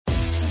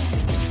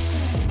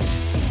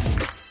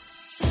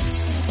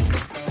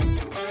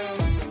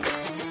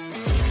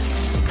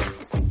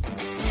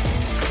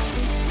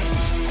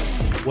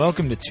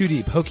Welcome to Too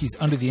Deep, Hokies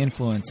Under the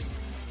Influence.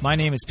 My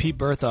name is Pete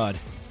Berthod,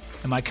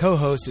 and my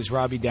co-host is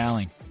Robbie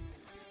Dowling.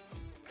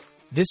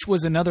 This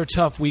was another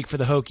tough week for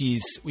the Hokies.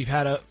 We've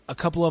had a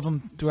couple of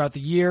them throughout the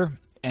year,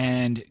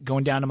 and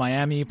going down to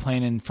Miami,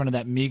 playing in front of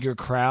that meager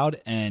crowd,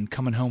 and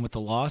coming home with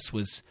the loss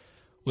was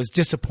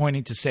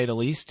disappointing, to say the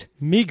least.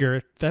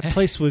 Meager? That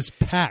place was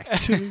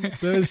packed. That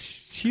was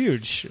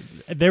huge.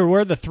 There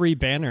were the 3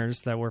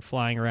 banners that were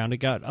flying around. It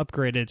got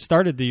upgraded.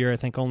 Started the year, I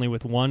think, only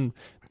with 1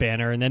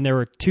 banner, and then there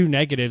were 2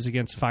 negatives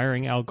against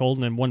firing Al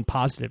Golden and 1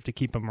 positive to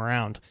keep him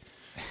around.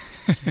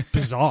 It's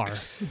bizarre.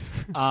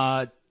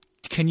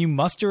 Can you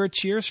muster a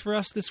cheers for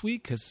us this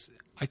week? Because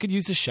I could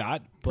use a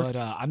shot, but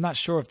I'm not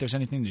sure if there's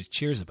anything to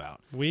cheers about.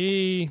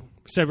 We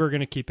said we were going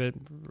to keep it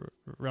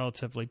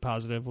relatively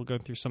positive. We'll go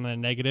through some of the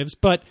negatives,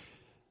 but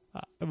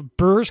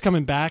Brewer's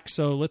coming back,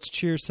 so let's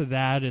cheers to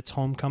that. It's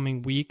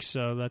homecoming week,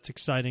 so that's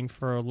exciting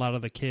for a lot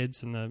of the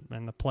kids and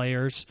the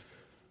players.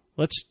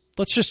 Let's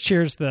just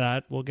cheers to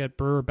that. We'll get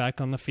Brewer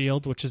back on the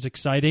field, which is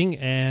exciting,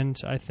 and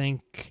I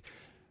think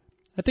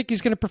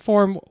he's going to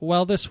perform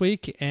well this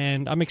week,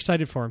 and I'm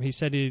excited for him. He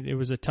said it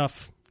was a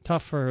tough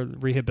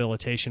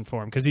rehabilitation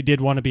for him because he did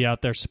want to be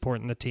out there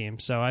supporting the team.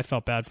 So I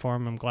felt bad for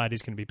him. I'm glad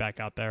he's going to be back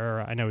out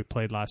there. I know he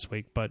played last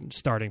week, but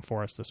starting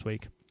for us this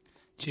week.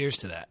 Cheers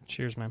to that.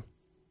 Cheers, man.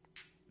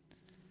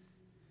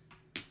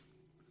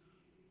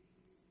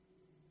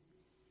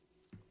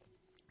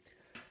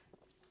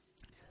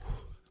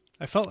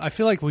 I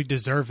feel like we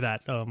deserve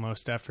that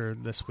almost after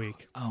this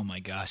week. Oh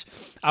my gosh.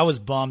 I was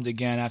bummed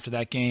again after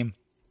that game.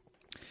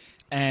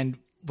 And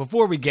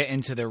before we get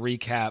into the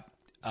recap,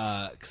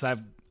 because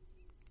I've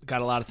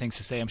got a lot of things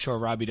to say, I'm sure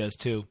Robbie does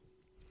too.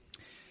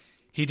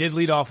 He did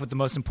lead off with the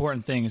most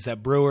important thing, is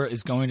that Brewer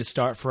is going to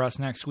start for us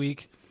next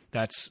week.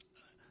 That's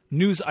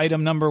news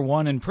item number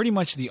 1 and pretty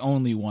much the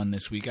only one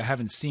this week. I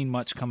haven't seen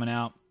much coming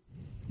out.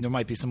 There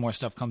might be some more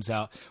stuff comes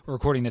out. We're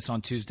recording this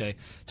on Tuesday,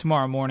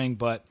 tomorrow morning,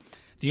 but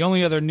the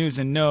only other news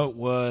and note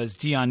was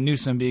Dion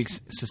Newsom being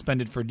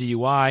suspended for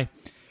DUI.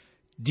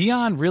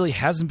 Dion really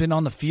hasn't been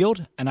on the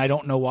field, and I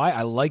don't know why.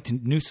 I liked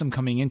Newsom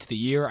coming into the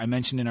year. I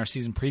mentioned in our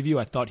season preview,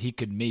 I thought he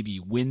could maybe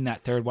win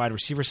that third wide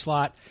receiver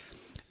slot.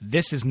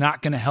 This is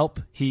not going to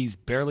help. He's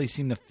barely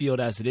seen the field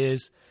as it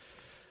is.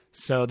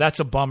 So that's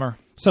a bummer.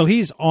 So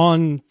he's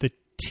on the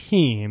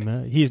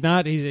team. He's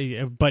not,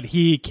 but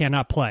he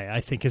cannot play, I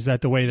think. Is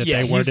that the way that they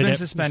worded it? Yeah, he's been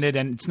suspended,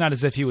 and it's not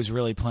as if he was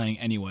really playing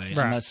anyway,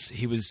 right, unless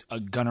he was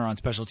a gunner on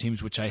special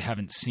teams, which I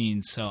haven't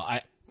seen.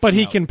 But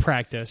he can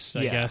practice,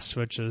 I guess,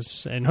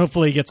 and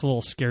hopefully he gets a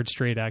little scared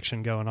straight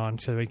action going on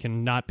so he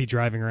can not be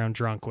driving around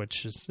drunk,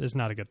 which is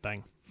not a good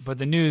thing. But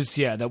the news,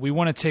 that we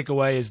want to take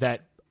away is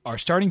that our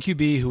starting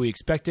QB, who we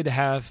expected to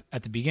have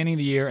at the beginning of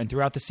the year and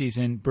throughout the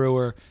season,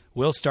 Brewer,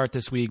 will start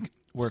this week.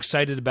 We're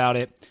excited about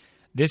it.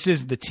 This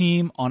is the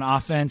team on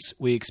offense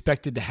we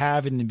expected to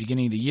have in the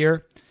beginning of the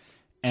year,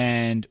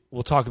 and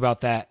we'll talk about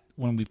that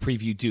when we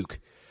preview Duke.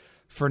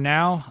 For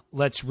now,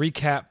 let's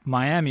recap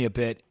Miami a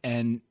bit,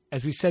 and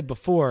as we said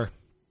before,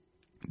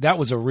 that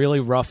was a really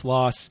rough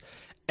loss,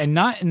 and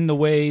not in the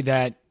way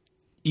that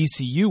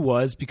ECU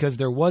was, because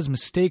there was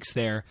mistakes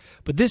there,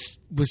 but this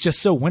was just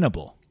so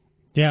winnable.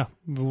 Yeah,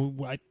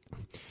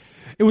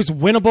 it was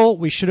winnable.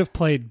 We should have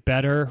played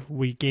better.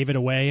 We gave it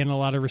away in a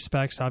lot of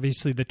respects.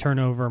 Obviously, the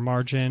turnover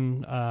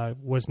margin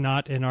was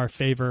not in our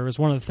favor. It was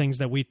one of the things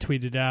that we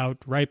tweeted out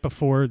right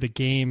before the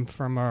game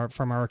from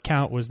our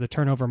account, was the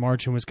turnover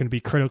margin was going to be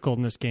critical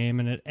in this game,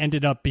 and it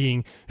ended up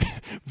being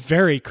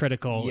very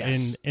critical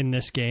in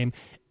this game.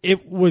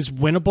 It was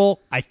winnable.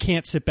 I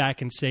can't sit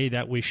back and say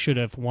that we should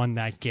have won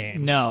that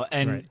game. No,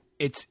 and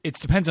it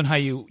depends on how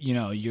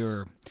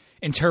you're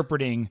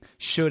interpreting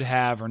should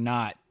have or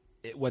not,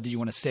 whether you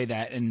want to say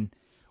that. And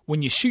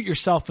when you shoot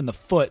yourself in the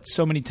foot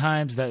so many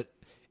times that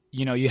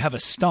you have a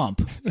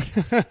stump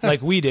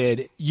like we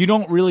did, you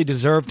don't really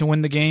deserve to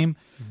win the game.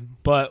 Mm-hmm.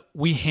 But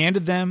we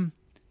handed them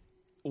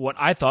what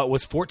I thought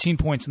was 14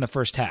 points in the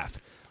first half,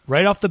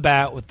 right off the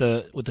bat with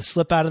the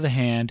slip out of the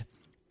hand,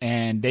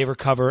 and they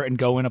recover and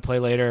go in a play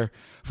later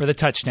for the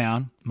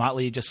touchdown.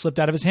 Motley just slipped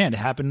out of his hand. It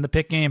happened in the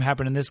Pitt game,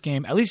 happened in this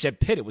game. At least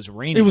at Pitt, it was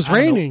raining. It was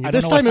raining.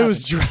 This time it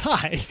was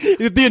dry.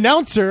 The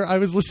announcer, I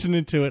was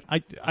listening to it.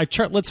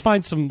 Let's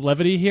find some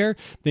levity here.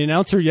 The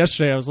announcer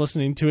yesterday, I was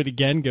listening to it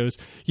again, goes,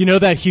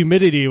 that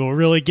humidity will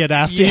really get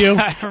after you.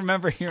 I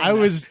remember hearing I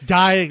was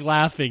dying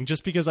laughing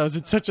just because I was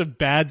in such a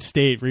bad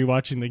state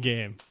rewatching the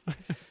game.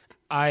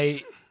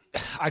 I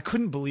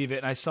couldn't believe it,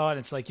 and I saw it, and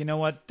it's like, you know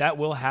what? That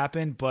will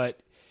happen, but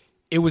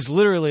it was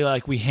literally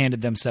like we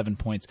handed them 7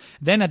 points.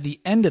 Then at the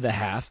end of the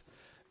half,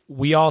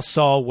 we all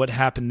saw what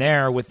happened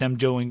there with them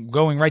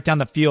going right down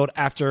the field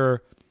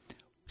after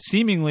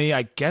seemingly,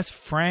 I guess,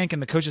 Frank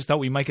and the coaches thought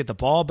we might get the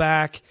ball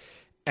back.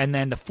 And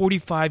then the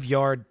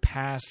 45-yard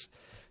pass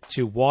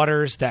to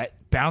Waters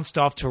that bounced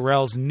off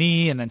Terrell's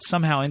knee and then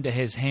somehow into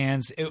his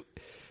hands. It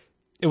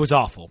was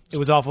awful. It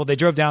was awful. They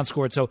drove down,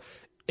 scored. So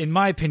in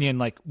my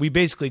opinion, we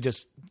basically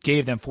just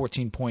gave them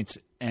 14 points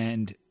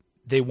and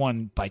they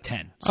won by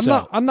 10.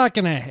 I'm not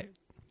going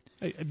to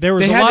There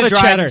was They a had lot to of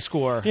drive chatter. and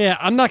score. Yeah,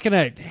 I'm not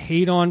going to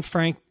hate on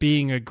Frank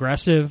being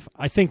aggressive.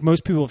 I think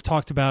most people have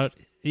talked about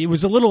it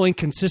was a little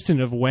inconsistent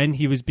of when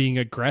he was being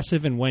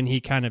aggressive and when he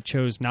kind of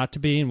chose not to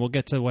be, and we'll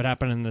get to what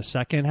happened in the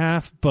second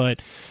half.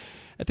 But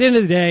at the end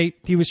of the day,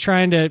 he was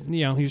trying to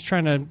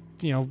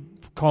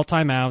call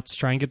timeouts,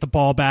 try and get the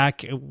ball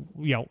back.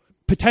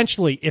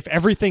 Potentially, if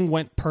everything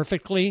went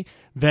perfectly,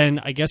 then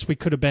I guess we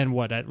could have been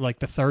at like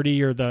the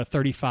 30 or the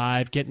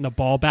 35, getting the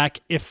ball back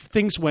if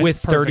things went with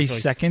 30 perfectly.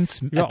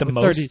 seconds Yeah, at the with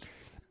most. 30.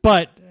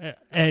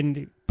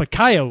 But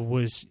Kaya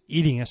was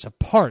eating us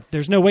apart.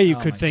 There's no way you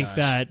could my think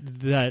gosh.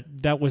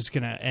 that was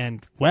going to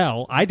end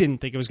well. I didn't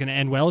think it was going to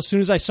end well. As soon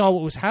as I saw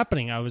what was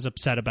happening, I was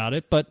upset about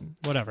it. But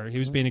whatever, he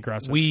was being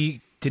aggressive.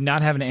 We did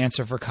not have an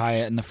answer for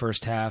Kaya in the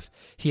first half.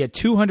 He had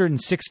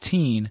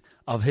 216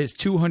 of his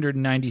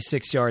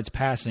 296 yards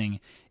passing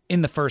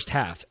in the first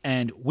half,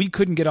 and we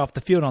couldn't get off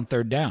the field on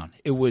third down.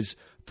 It was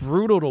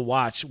brutal to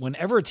watch.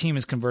 Whenever a team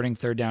is converting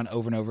third down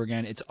over and over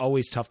again, it's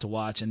always tough to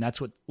watch, and that's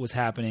what was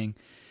happening.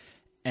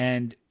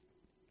 And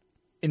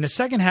in the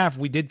second half,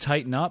 we did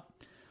tighten up,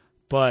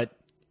 but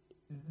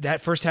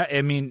that first half,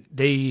 I mean,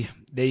 they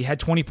had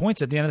 20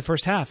 points at the end of the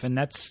first half, and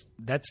that's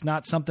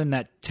not something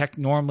that Tech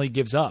normally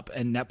gives up,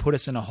 and that put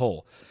us in a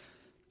hole.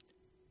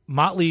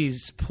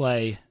 Motley's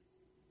play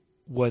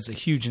was a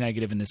huge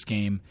negative in this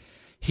game.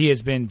 He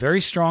has been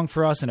very strong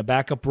for us in a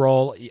backup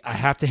role. I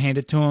have to hand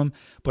it to him,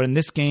 but in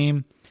this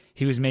game,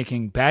 he was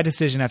making bad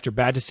decision after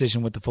bad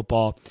decision with the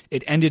football.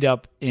 It ended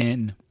up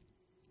in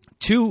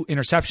 2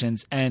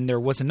 interceptions, and there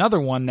was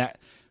another one that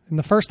in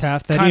the first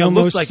half, that kind he of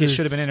almost looked like it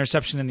should have been an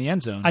interception in the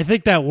end zone. I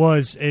think that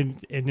was an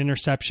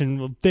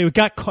interception. It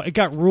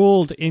got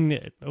ruled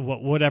in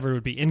whatever it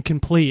would be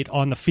incomplete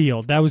on the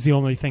field. That was the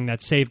only thing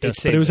that saved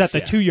us. But it was at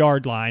the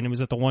 2-yard line. It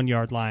was at the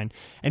 1-yard line,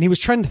 and he was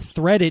trying to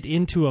thread it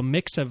into a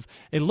mix of.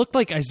 It looked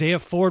like Isaiah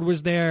Ford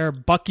was there,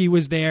 Bucky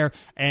was there,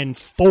 and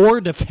 4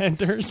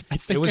 defenders. I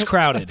think it was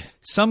crowded.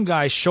 Some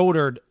guy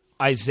shouldered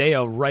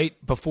Isaiah right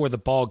before the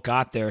ball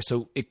got there,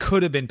 so it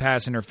could have been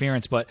pass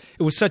interference, but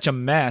it was such a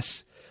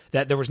mess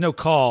that there was no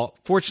call.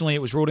 Fortunately,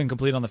 it was ruled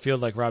incomplete on the field,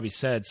 like Robbie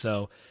said,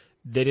 so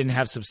they didn't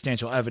have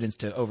substantial evidence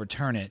to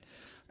overturn it.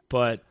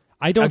 But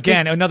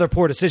another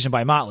poor decision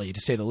by Motley,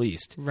 to say the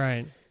least.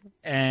 Right.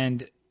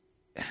 And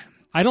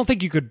I don't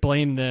think you could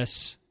blame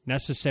this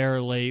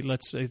necessarily.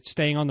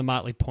 Staying on the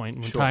Motley point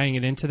and tying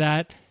it into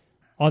that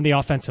on the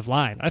offensive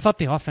line. I thought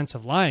the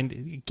offensive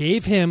line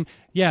gave him,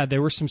 there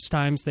were some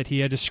times that he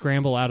had to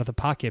scramble out of the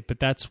pocket,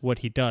 but that's what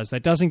he does.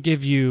 That doesn't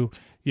give you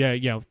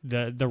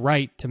the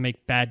right to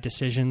make bad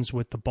decisions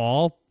with the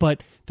ball,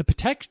 but the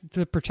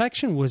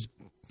protection was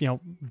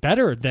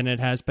better than it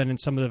has been in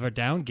some of our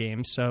down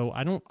games. So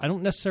I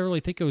don't necessarily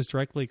think it was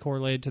directly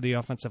correlated to the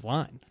offensive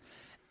line.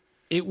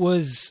 It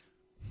was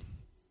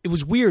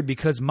weird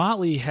because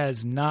Motley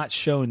has not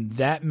shown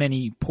that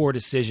many poor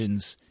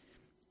decisions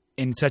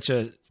in such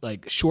a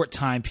short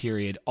time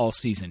period all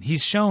season.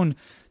 He's shown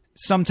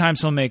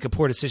sometimes he'll make a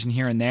poor decision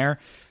here and there,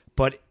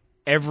 but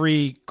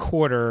every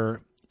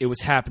quarter it was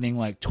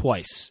happening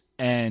twice.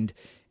 And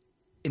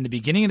in the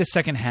beginning of the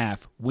second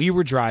half, we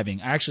were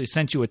driving. I actually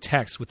sent you a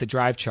text with the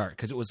drive chart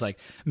because it was like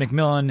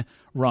McMillan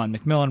run,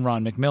 McMillan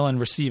run, McMillan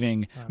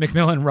receiving,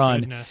 McMillan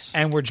run. Goodness.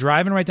 And we're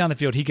driving right down the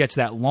field. He gets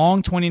that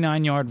long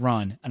 29-yard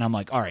run, and I'm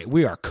like, all right,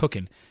 we are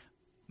cooking.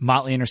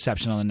 Motley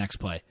interception on the next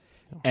play.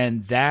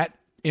 And that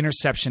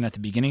interception at the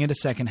beginning of the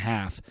second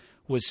half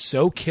was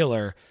so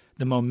killer.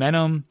 The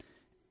momentum,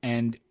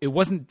 and it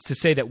wasn't to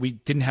say that we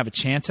didn't have a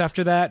chance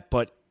after that,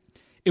 but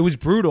it was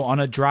brutal on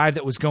a drive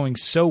that was going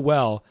so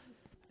well,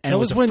 and it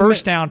was a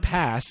first down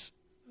pass.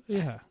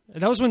 Yeah,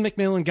 that was when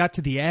McMillan got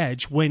to the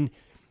edge. When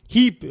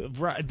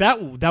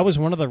that was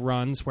one of the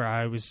runs where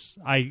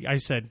I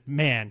said,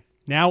 man,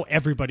 now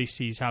everybody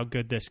sees how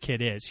good this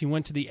kid is. He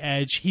went to the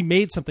edge. He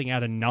made something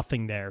out of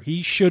nothing there.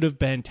 He should have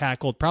been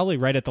tackled probably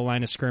right at the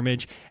line of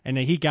scrimmage, and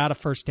he got a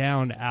first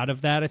down out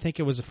of that. I think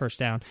it was a first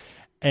down.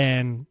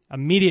 And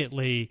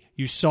immediately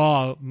you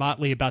saw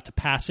Motley about to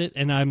pass it,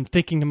 and I'm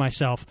thinking to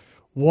myself,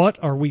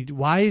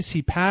 why is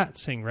he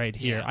passing right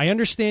here? Yeah. I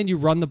understand you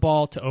run the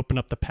ball to open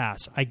up the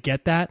pass. I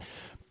get that.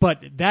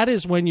 But that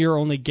is when you're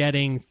only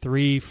getting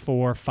 3,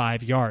 4,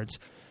 5 yards.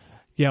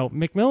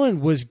 McMillan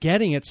was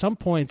getting at some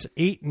points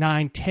 8,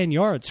 9, 10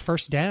 yards,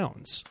 first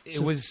downs. It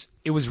was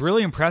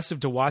really impressive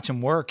to watch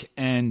him work.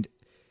 And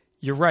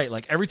you're right.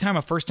 Every time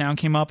a first down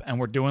came up and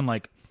we're doing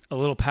a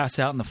little pass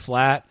out in the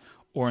flat,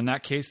 or in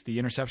that case, the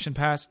interception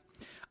pass,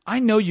 I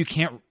know you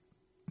can't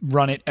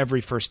run it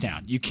every first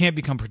down. You can't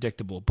become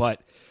predictable,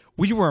 but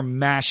we were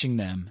mashing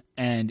them.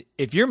 And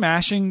if you're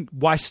mashing,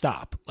 why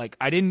stop?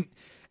 And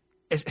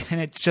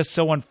it's just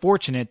so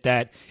unfortunate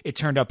that it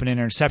turned up an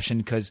interception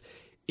because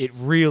it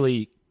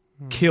really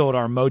killed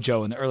our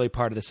mojo in the early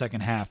part of the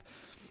second half.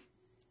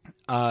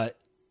 I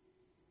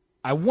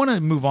want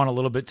to move on a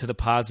little bit to the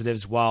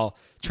positives while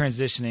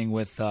transitioning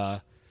with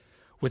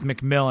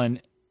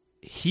McMillan.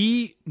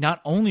 He not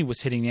only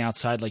was hitting the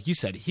outside, like you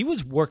said, he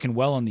was working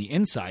well on the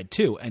inside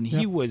too. And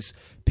he was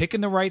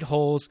picking the right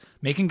holes,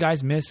 making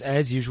guys miss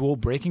as usual,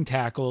 breaking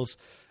tackles.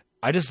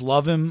 I just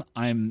love him.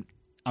 I'm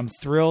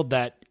thrilled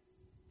that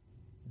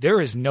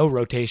there is no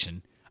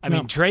rotation. I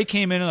mean, Trey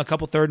came in a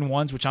couple 3rd and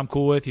 1s, which I'm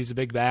cool with. He's a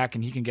big back,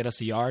 and he can get us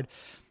a yard.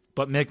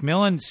 But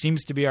McMillan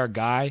seems to be our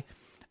guy.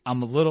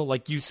 I'm a little,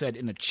 like you said,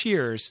 in the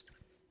cheers,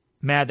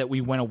 mad that we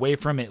went away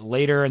from it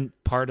later, and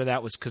part of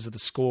that was because of the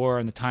score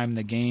and the time in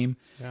the game.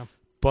 Yeah.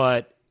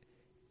 But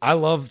I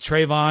love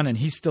Trayvon, and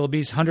he's still a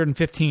beast.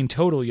 115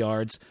 total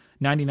yards,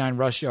 99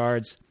 rush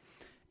yards,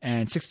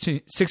 and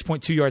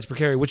 6.2 yards per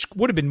carry, which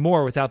would have been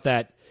more without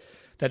that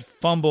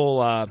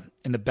fumble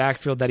in the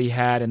backfield that he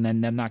had, and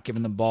then them not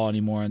giving the ball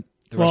anymore.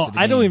 The rest of the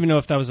I game. don't even know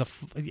if that was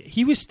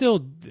he was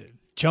still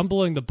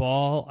jumbling the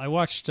ball. I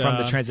watched from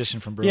the transition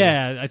from Brewer.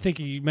 Yeah, I think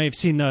you may have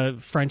seen the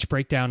French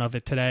breakdown of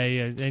it today.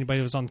 Anybody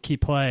who was on key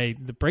play,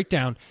 the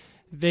breakdown,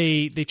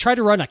 they tried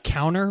to run a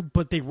counter,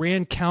 but they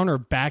ran counter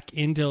back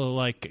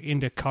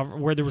into cover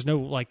where there was no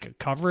like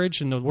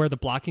coverage and where the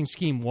blocking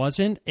scheme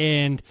wasn't.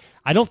 And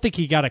I don't think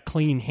he got a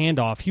clean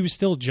handoff. He was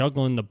still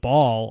juggling the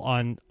ball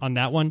on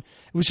that one.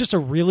 It was just a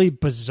really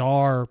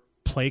bizarre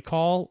play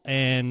call,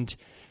 and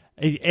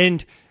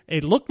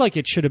it looked like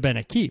it should have been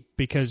a keep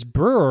because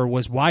Brewer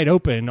was wide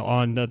open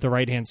on the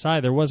right-hand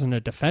side. There wasn't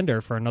a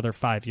defender for another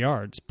 5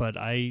 yards, but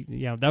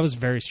that was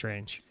very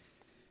strange.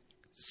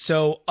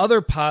 So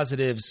other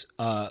positives,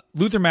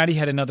 Luther Matty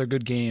had another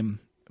good game,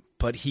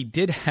 but he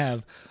did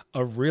have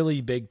a really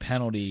big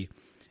penalty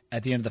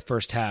at the end of the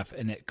first half,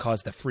 and it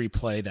caused the free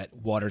play that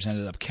Waters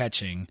ended up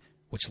catching,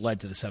 which led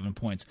to the 7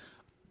 points.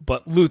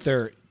 But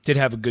Luther did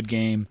have a good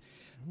game,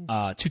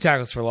 2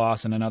 tackles for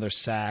loss and another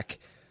sack.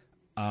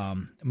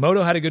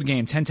 Moto had a good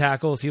game, 10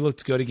 tackles. He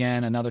looked good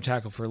again, another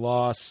tackle for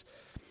loss.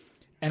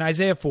 And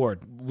Isaiah Ford,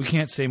 we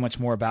can't say much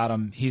more about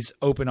him. He's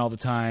open all the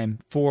time.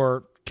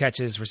 4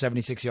 catches for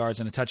 76 yards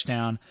and a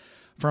touchdown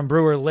from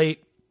Brewer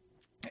late.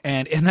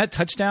 And in that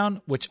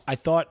touchdown, which I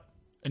thought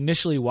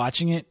initially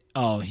watching it,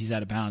 oh, he's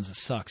out of bounds. This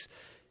sucks.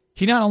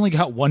 He not only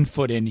got 1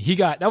 foot in,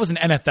 that was an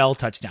NFL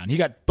touchdown. He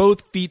got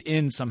both feet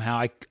in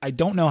somehow. I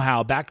don't know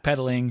how,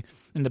 backpedaling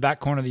in the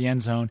back corner of the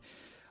end zone.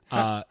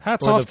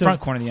 Hats or off the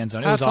front corner of the end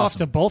zone. It was hats off awesome.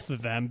 to both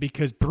of them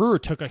because Brewer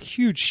took a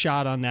huge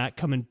shot on that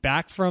coming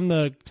back from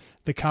the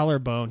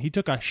collarbone. He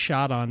took a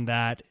shot on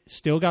that,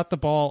 still got the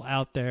ball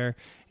out there,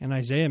 and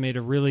Isaiah made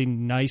a really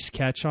nice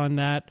catch on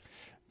that.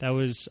 That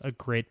was a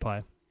great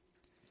play.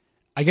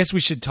 I guess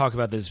we should talk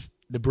about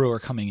the Brewer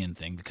coming in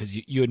thing because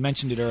you had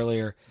mentioned it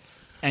earlier,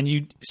 and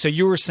you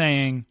were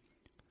saying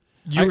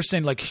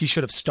like he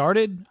should have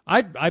started.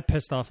 I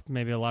pissed off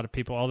maybe a lot of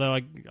people, although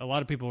a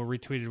lot of people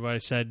retweeted what I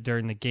said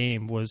during the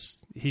game was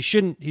he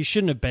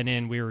shouldn't have been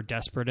in. We were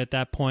desperate at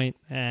that point,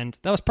 and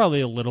that was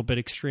probably a little bit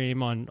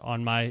extreme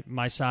on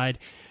my side.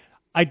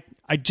 I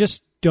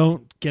just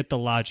don't get the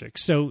logic.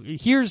 So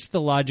here's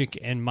the logic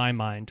in my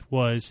mind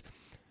was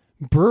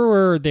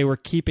Brewer they were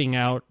keeping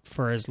out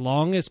for as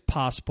long as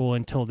possible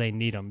until they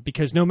need him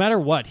because no matter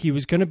what, he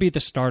was going to be the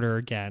starter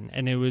again.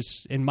 And it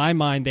was, in my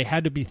mind, they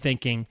had to be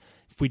thinking,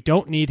 if we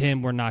don't need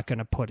him, we're not going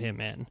to put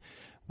him in,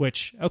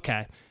 which,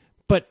 okay.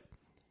 But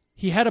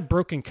he had a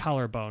broken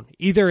collarbone.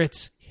 Either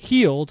it's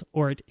healed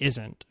or it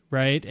isn't,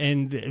 right?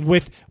 And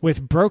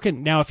with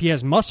broken, now if he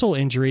has muscle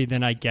injury,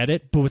 then I get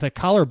it. But with a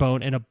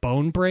collarbone and a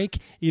bone break,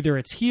 either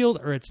it's healed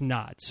or it's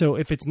not. So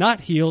if it's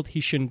not healed,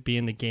 he shouldn't be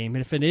in the game.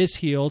 And if it is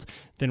healed,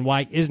 then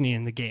why isn't he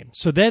in the game?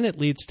 So then it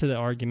leads to the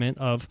argument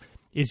of,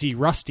 is he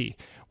rusty?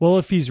 Well,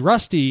 if he's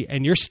rusty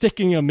and you're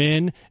sticking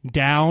him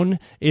down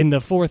in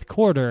the fourth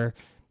quarter,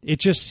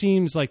 it just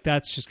seems like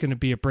that's just going to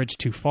be a bridge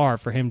too far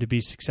for him to be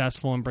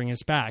successful and bring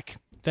us back.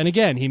 Then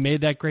again, he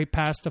made that great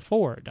pass to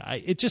Ford.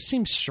 It just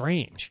seems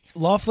strange.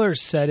 Loeffler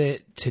said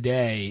it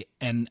today,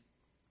 and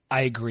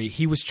I agree.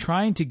 He was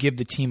trying to give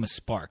the team a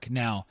spark.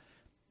 Now,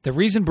 the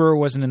reason Brewer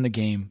wasn't in the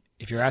game,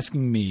 if you're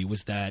asking me,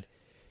 was that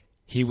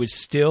he was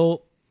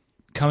still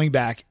coming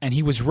back, and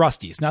he was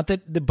rusty. It's not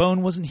that the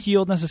bone wasn't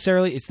healed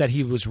necessarily. It's that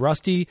he was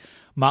rusty.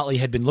 Motley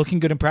had been looking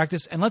good in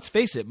practice. And let's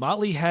face it,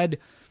 Motley had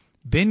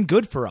been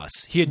good for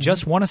us. He had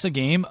just won us a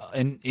game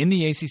in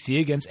the ACC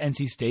against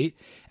NC State,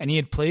 and he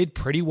had played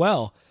pretty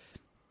well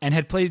and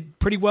had played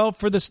pretty well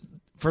for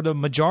the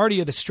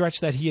majority of the stretch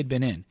that he had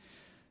been in.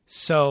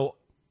 So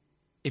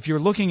if you're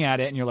looking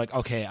at it and you're like,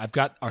 okay, I've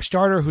got our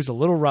starter who's a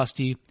little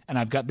rusty, and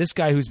I've got this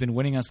guy who's been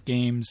winning us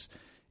games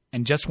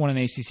and just won an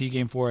ACC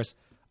game for us,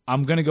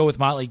 I'm going to go with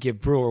Motley,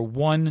 give Brewer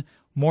 1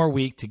 more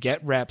week to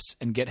get reps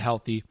and get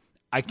healthy.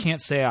 I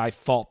can't say I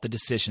fault the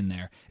decision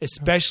there,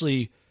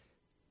 especially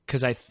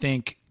because I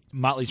think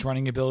Motley's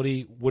running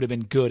ability would have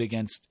been good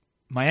against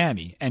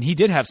Miami. And he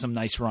did have some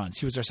nice runs.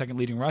 He was our second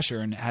leading rusher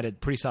and had a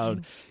pretty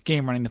solid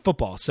game running the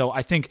football. So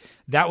I think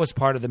that was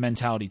part of the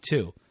mentality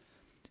too.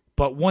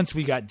 But once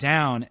we got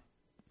down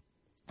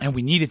and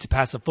we needed to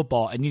pass the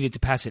football and needed to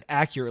pass it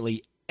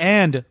accurately,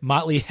 and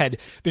Motley had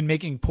been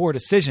making poor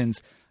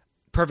decisions,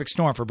 perfect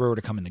storm for Brewer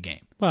to come in the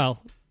game.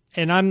 Well,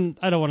 and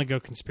I don't want to go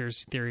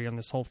conspiracy theory on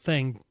this whole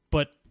thing,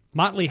 but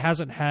Motley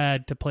hasn't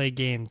had to play a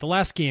game. The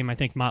last game, I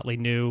think Motley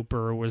knew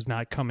Brewer was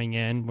not coming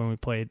in when we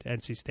played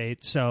NC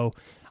State. So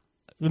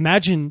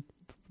imagine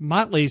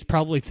Motley's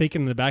probably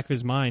thinking in the back of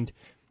his mind,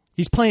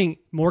 He's playing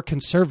more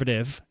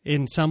conservative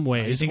in some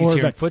ways. You think he's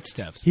hearing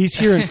footsteps? He's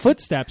hearing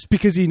footsteps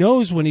because he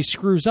knows when he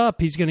screws up,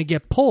 he's going to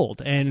get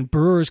pulled, and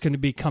Brewer's going to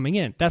be coming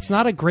in. That's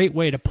not a great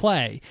way to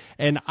play,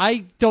 and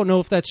I don't know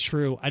if that's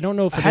true. I don't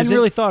know if I hadn't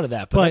really thought of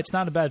that, but it's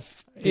not a bad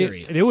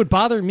theory. It would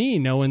bother me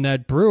knowing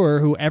that Brewer,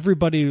 who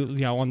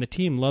everybody on the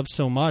team loves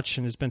so much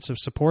and has been so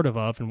supportive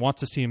of and wants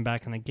to see him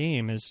back in the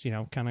game, is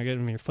kind of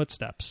getting your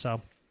footsteps.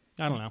 So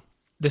I don't know.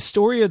 The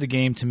story of the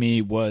game to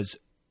me was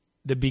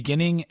the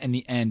beginning and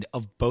the end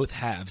of both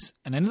halves.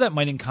 And I know that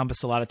might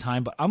encompass a lot of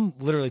time, but I'm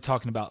literally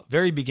talking about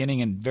very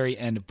beginning and very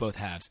end of both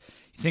halves.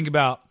 You think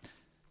about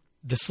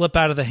the slip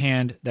out of the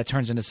hand that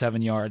turns into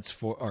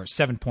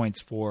 7 points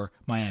for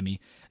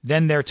Miami.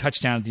 Then their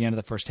touchdown at the end of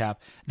the first half.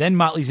 Then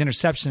Motley's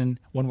interception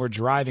when we're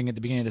driving at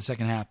the beginning of the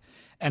second half.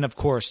 And of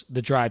course,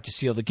 the drive to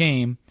seal the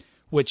game,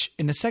 which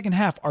in the second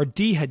half, our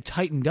D had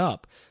tightened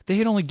up. They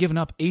had only given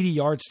up 80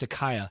 yards to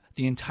Kaya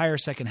the entire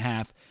second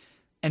half,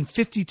 and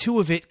 52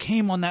 of it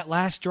came on that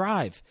last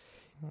drive.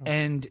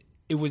 And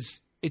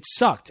it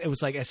sucked. It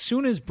was like as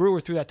soon as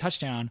Brewer threw that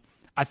touchdown,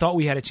 I thought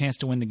we had a chance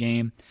to win the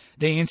game.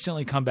 They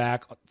instantly come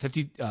back,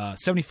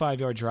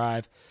 75-yard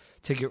drive,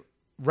 take it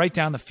right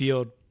down the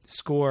field,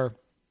 score,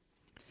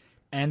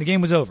 and the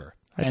game was over.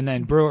 And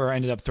then Brewer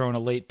ended up throwing a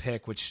late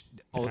pick, which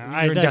you're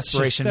in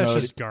desperation mode.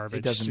 That's just garbage.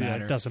 It doesn't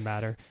matter. It doesn't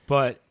matter.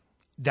 But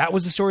that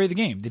was the story of the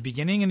game. The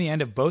beginning and the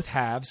end of both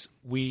halves,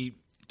 we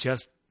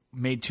just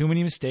made too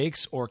many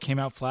mistakes or came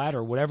out flat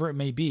or whatever it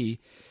may be.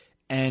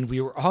 And we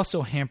were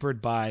also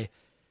hampered by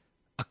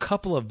a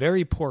couple of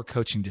very poor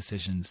coaching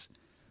decisions.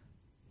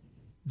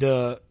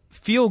 The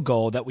field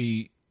goal that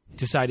we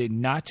decided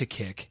not to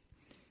kick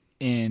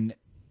in,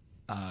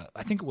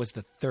 I think it was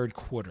the third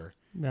quarter.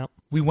 Yep.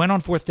 We went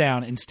on 4th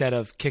down instead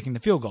of kicking the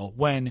field goal.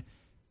 When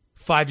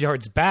 5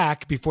 yards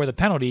back before the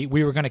penalty,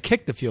 we were going to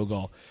kick the field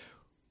goal.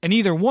 And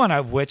either one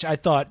of which I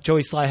thought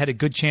Joey Sly had a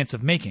good chance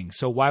of making.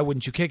 So why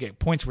wouldn't you kick it?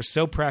 Points were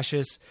so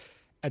precious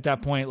at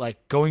that point,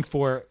 like going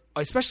for,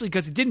 especially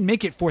because it didn't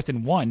make it 4th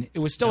and 1. It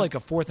was still like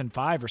a 4th and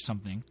 5 or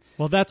something.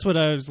 Well, that's what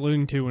I was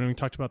alluding to when we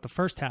talked about the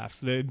first half.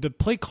 The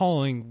play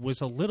calling was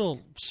a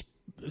little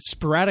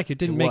sporadic. It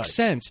didn't make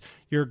sense.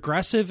 You're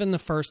aggressive in the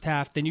first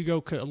half, then you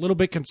go a little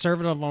bit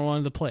conservative on one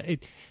of the play.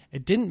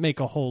 It didn't make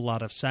a whole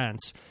lot of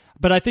sense.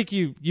 But I think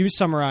you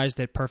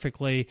summarized it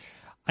perfectly.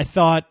 I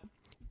thought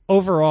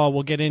overall,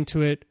 we'll get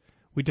into it.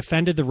 We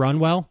defended the run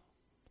well.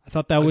 I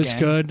thought that was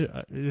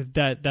good.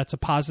 That's a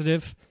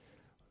positive.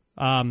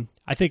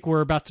 I think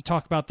we're about to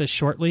talk about this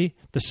shortly.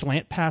 The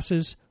slant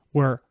passes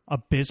were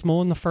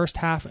abysmal in the first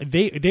half.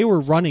 They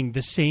were running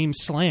the same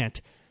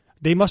slant.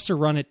 They must have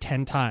run it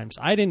 10 times.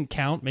 I didn't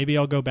count. Maybe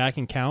I'll go back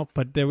and count,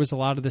 but there was a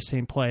lot of the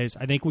same plays.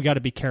 I think we got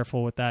to be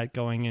careful with that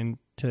going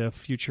into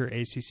future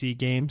ACC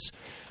games.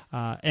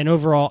 And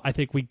overall, I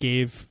think we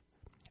gave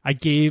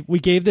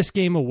this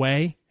game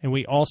away, and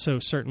we also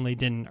certainly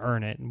didn't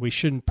earn it. And we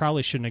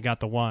probably shouldn't have got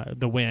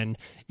the win,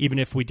 even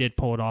if we did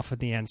pull it off at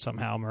the end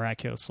somehow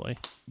miraculously.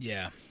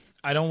 Yeah.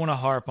 I don't want to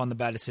harp on the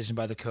bad decision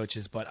by the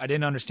coaches, but I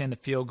didn't understand the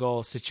field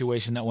goal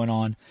situation that went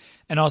on.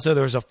 And also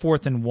there was a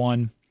 4th and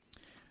 1,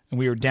 and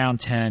we were down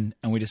 10,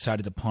 and we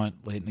decided to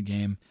punt late in the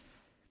game.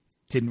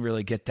 Didn't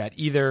really get that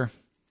either.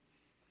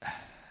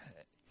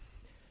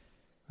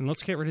 And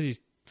let's get rid of these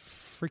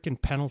freaking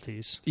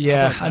penalties.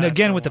 Yeah, and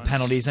again with the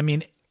penalties, I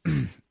mean,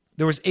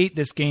 there was 8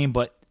 this game,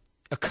 but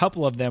a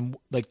couple of them,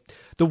 like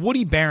the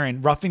Woody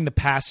Barron roughing the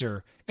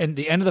passer and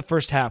the end of the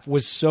first half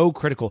was so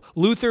critical.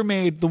 Luther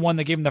made the one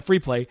that gave him the free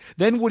play.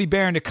 Then Woody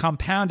Barron, to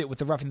compound it with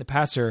the roughing the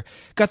passer,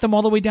 got them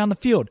all the way down the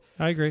field.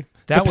 I agree.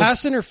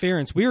 Pass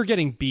interference, we were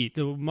getting beat.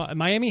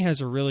 Miami has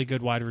a really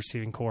good wide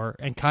receiving core,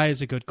 and Kai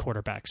is a good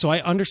quarterback. So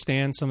I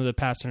understand some of the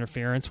pass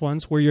interference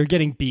ones where you're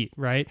getting beat,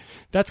 right?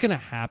 That's going to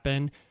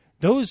happen.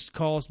 Those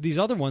calls, these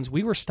other ones,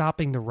 we were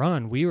stopping the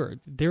run.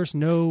 There's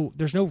no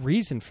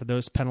reason for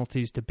those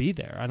penalties to be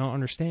there. I don't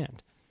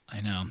understand. I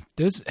know.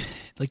 Those,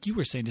 like you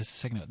were saying just a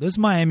second ago, those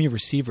Miami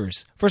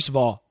receivers, first of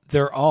all,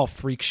 they're all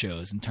freak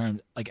shows in terms,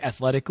 like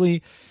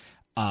athletically.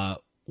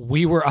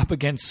 We were up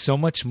against so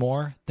much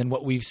more than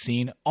what we've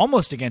seen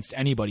almost against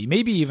anybody,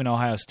 maybe even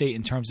Ohio State,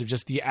 in terms of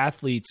just the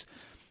athletes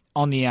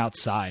on the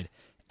outside.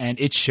 And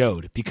it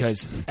showed,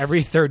 because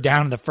every third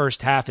down in the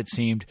first half, it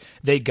seemed,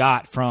 they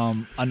got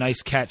from a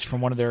nice catch from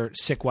one of their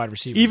sick wide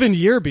receivers. Even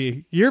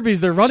Yerby's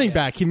their running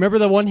back. You remember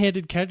the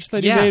one-handed catch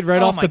that he made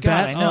right off the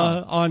bat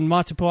on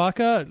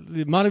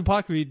Matapuaka?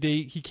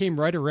 Matapuaka, he came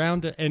right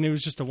around, and it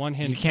was just a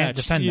one-handed catch. You can't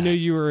defend that. You knew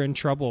you were in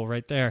trouble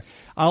right there.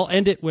 I'll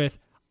end it with,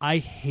 I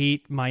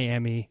hate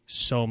Miami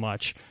so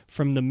much.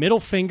 From the middle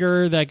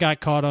finger that got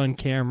caught on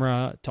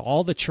camera to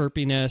all the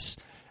chirpiness,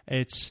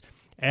 it's...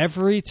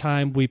 Every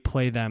time we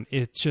play them,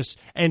 it's just,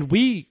 and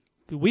we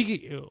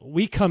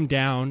come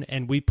down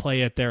and we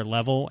play at their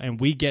level,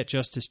 and we get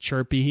just as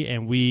chirpy.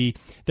 And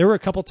there were a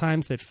couple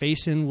times that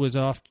Faison was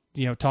off,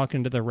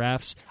 talking to the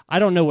refs. I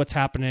don't know what's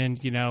happening,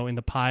 in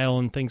the pile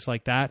and things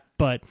like that.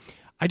 But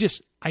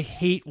I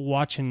hate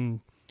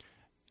watching.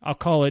 I'll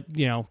call it,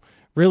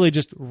 really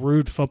just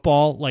rude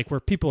football, like where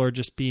people are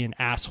just being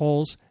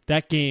assholes.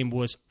 That game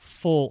was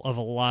full of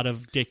a lot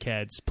of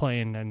dickheads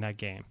playing in that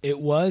game. It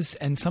was,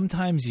 and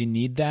sometimes you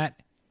need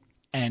that,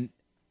 and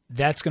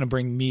that's going to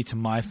bring me to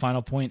my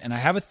final point. And I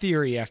have a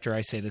theory after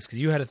I say this, because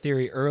you had a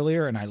theory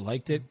earlier, and I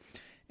liked it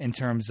in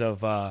terms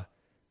of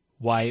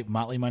why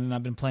Motley might not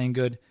have been playing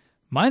good.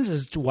 Mine's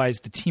as to why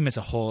the team as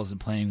a whole isn't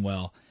playing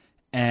well.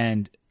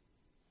 And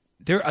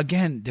there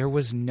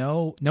was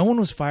no one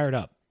was fired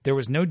up. There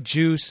was no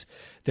juice.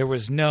 There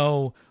was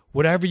no,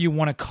 whatever you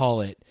want to call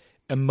it,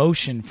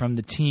 emotion from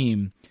the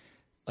team.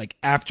 Like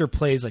after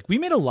plays, like we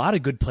made a lot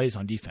of good plays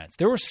on defense.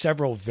 There were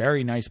several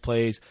very nice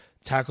plays,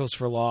 tackles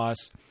for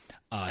loss,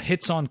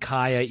 hits on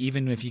Kaya,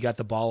 even if you got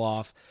the ball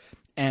off.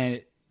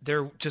 And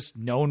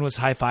no one was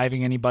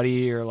high-fiving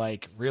anybody or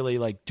like really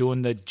like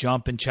doing the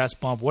jump and chest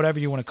bump, whatever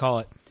you want to call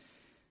it.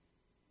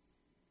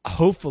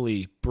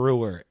 Hopefully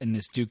Brewer in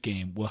this Duke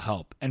game will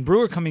help. And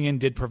Brewer coming in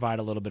did provide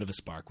a little bit of a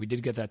spark. We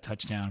did get that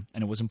touchdown,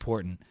 and it was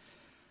important.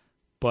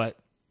 But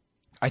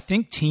I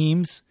think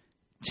teams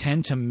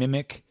tend to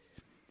mimic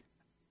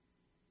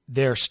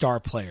their star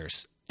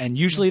players. And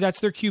usually that's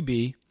their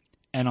QB.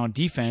 And on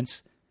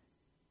defense,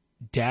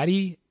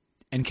 Daddy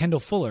and Kendall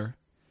Fuller,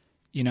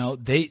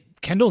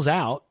 Kendall's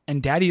out,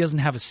 and Daddy doesn't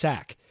have a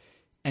sack.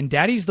 And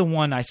Daddy's the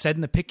one, I said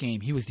in the pick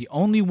game, he was the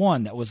only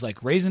one that was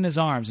like raising his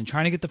arms and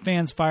trying to get the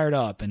fans fired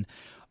up and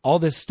all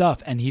this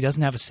stuff, and he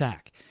doesn't have a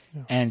sack.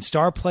 Yeah. And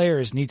star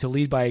players need to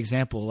lead by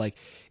example. Like,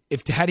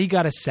 if Daddy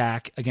got a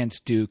sack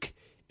against Duke,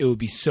 it would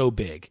be so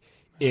big.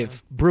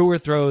 If Brewer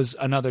throws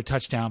another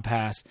touchdown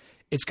pass,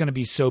 it's going to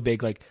be so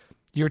big. Like,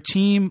 your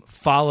team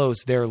follows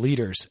their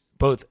leaders,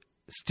 both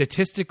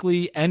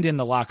statistically and in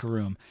the locker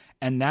room.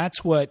 And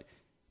that's what,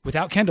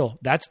 without Kendall,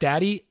 that's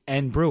Daddy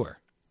and Brewer.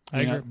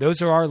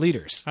 Those are our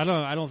leaders. I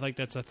don't think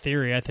that's a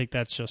theory. I think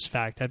that's just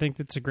fact. I think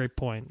that's a great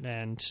point,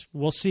 and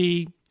we'll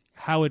see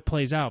how it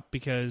plays out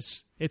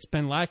because it's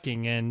been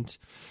lacking. And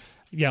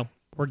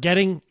we're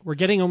getting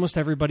almost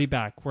everybody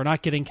back. We're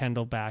not getting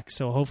Kendall back,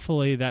 so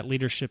hopefully that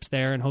leadership's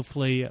there, and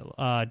hopefully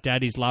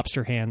Daddy's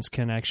lobster hands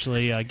can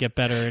actually get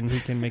better, and he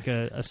can make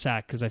a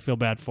sack because I feel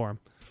bad for him.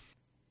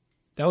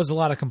 That was a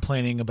lot of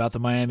complaining about the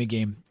Miami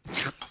game.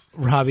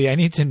 Robbie, I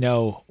need to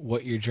know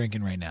what you're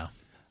drinking right now.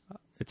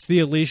 It's the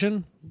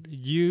Elysian.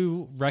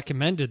 You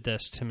recommended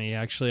this to me,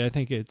 actually. I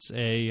think it's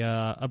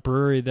a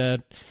brewery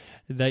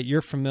that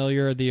you're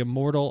familiar. The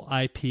Immortal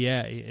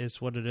IPA is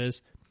what it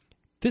is.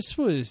 This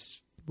was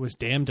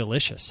damn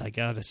delicious, I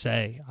gotta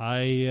say.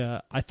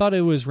 I thought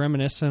it was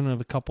reminiscent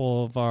of a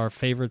couple of our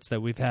favorites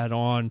that we've had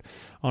on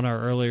our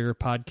earlier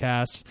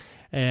podcasts,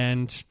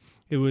 and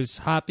it was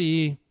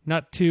hoppy,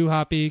 not too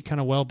hoppy, kind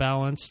of well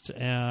balanced.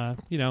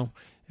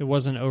 It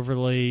wasn't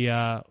overly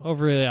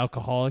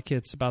alcoholic.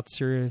 It's about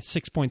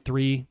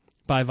 6.3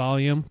 by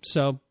volume.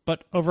 So,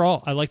 but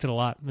overall, I liked it a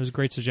lot. It was a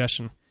great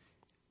suggestion.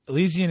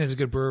 Elysian is a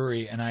good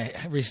brewery, and I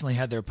recently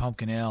had their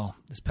pumpkin ale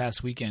this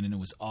past weekend, and it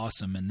was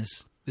awesome. And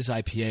this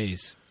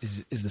IPA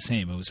is the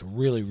same. It was a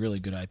really, really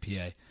good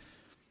IPA.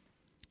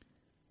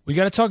 We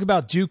got to talk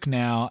about Duke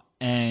now,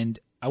 and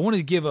I wanted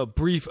to give a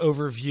brief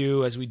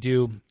overview as we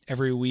do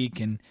every week.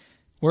 And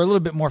we're a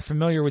little bit more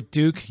familiar with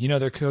Duke.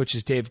 Their coach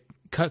is Dave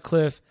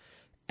Cutcliffe.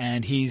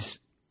 And he's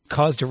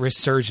caused a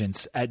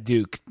resurgence at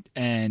Duke,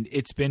 and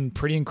it's been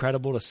pretty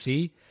incredible to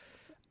see.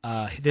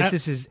 This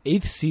is his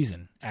 8th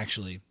season,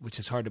 actually, which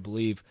is hard to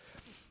believe.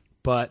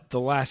 But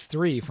the last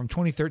 3, from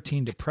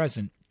 2013 to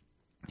present,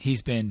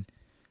 he's been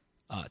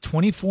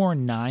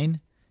 24-9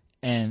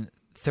 and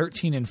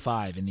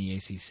 13-5 in the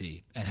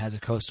ACC, and has a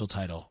Coastal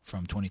title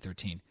from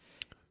 2013.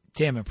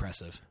 Damn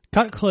impressive.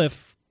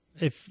 Cutcliffe,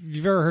 if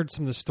you've ever heard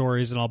some of the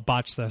stories, and I'll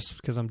botch this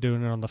because I'm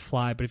doing it on the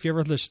fly, but if you ever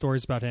heard the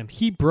stories about him,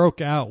 he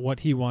broke out what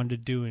he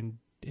wanted to do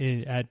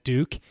at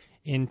Duke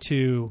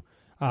into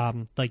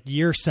like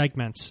year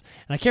segments.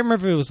 And I can't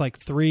remember if it was like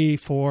 3,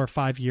 4,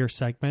 5 year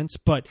segments,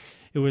 but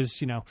it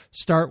was,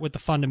 start with the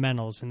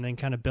fundamentals and then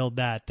kind of build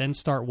that, then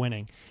start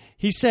winning.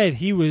 He said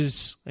he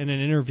was, in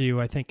an interview,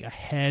 I think,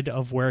 ahead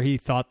of where he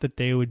thought that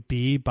they would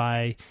be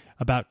by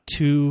about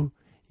 2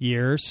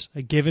 years,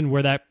 given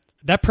where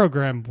that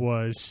program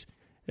was.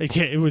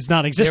 It was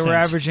non-existent. They were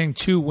averaging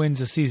 2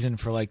 wins a season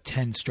for like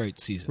 10 straight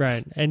seasons.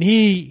 Right. And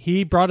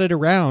he brought it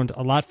around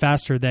a lot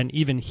faster than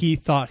even he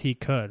thought he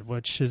could,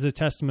 which is a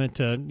testament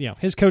to,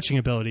 his coaching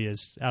ability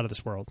is out of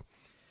this world.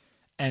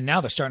 And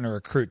now they're starting to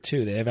recruit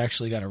too. They have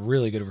actually got a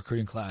really good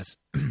recruiting class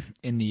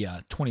in the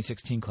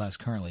 2016 class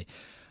currently.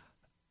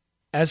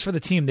 As for the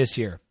team this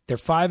year, they're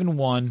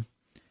 5-1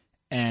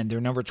 and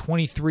they're number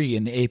 23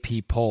 in the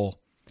AP poll.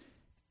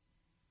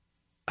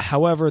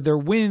 However, their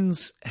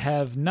wins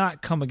have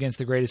not come against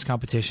the greatest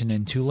competition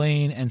in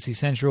Tulane, NC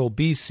Central,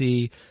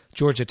 BC,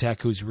 Georgia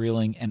Tech, who's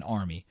reeling, and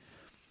Army.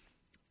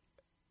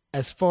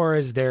 As far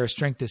as their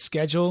strength of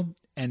schedule,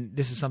 and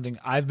this is something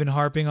I've been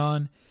harping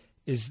on,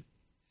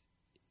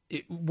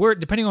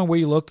 depending on where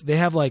you look, they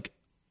have like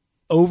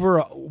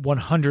over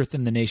 100th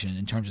in the nation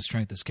in terms of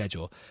strength of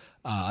schedule.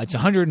 It's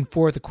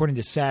 104th according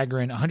to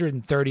Sagarin,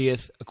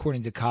 130th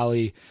according to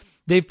Kali.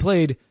 They've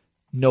played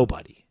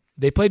nobody.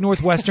 They played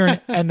Northwestern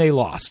and they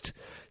lost.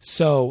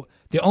 So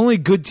the only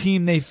good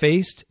team they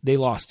faced, they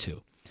lost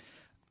to.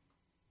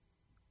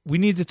 We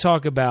need to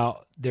talk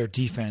about their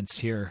defense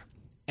here.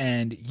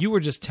 And you were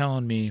just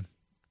telling me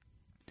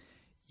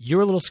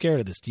you're a little scared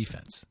of this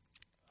defense.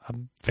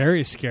 I'm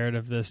very scared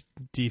of this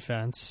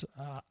defense.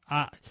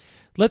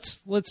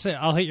 Let's say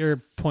I'll hit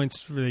your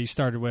points that you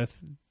started with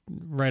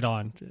right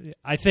on.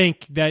 I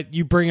think that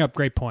you bring up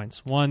great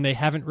points. One, they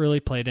haven't really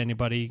played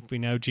anybody. We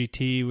know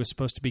GT was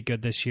supposed to be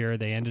good this year.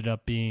 They ended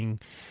up being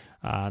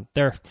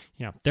they're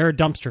a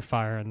dumpster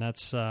fire, and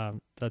that's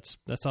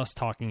us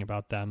talking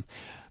about them.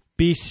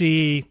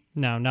 BC,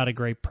 no, not a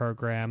great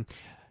program.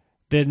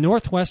 The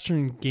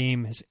Northwestern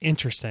game is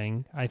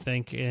interesting, I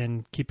think,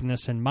 in keeping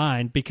this in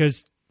mind,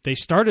 because they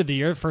started the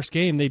year, first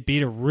game, they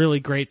beat a really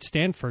great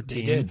Stanford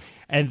team. They did.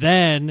 And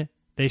then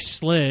they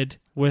slid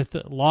with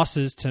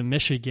losses to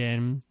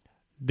Michigan.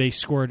 They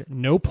scored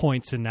no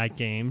points in that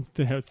game.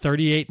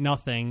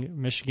 38-0,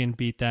 Michigan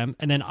beat them.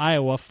 And then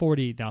Iowa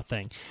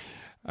 40-0.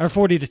 Or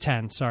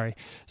 40-10, sorry.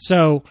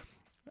 So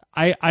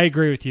I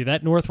agree with you.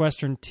 That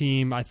Northwestern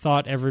team, I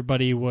thought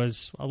everybody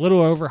was a little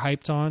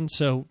overhyped on.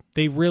 So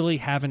they really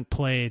haven't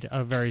played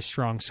a very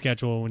strong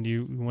schedule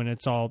when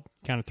it's all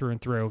kind of through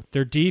and through.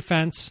 Their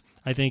defense,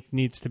 I think,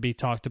 needs to be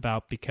talked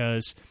about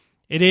because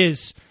it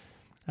is,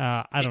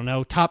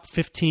 top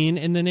 15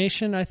 in the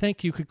nation. I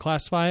think you could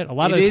classify it. A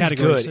lot of the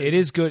categories. It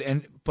is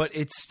good, but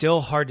it's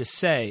still hard to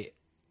say.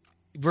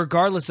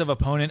 Regardless of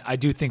opponent, I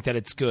do think that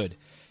it's good,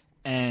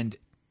 and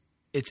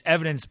it's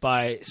evidenced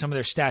by some of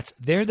their stats.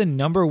 They're the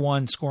number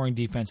one scoring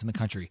defense in the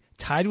country,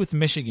 tied with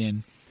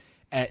Michigan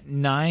at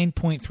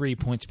 9.3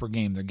 points per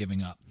game they're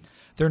giving up.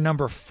 They're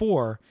number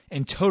 4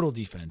 in total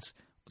defense,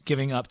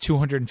 giving up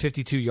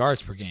 252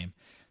 yards per game.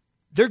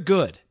 They're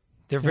good.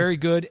 They're very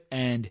good,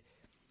 and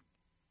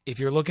if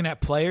you're looking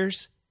at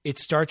players, it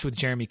starts with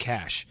Jeremy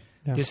Cash.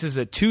 Yeah. This is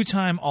a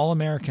 2-time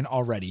All-American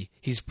already.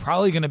 He's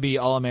probably going to be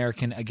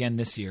All-American again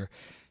this year.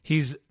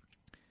 He's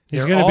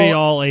going to be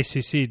all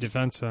ACC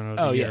defenseman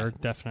of the year,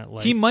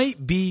 definitely. He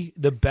might be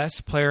the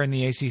best player in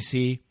the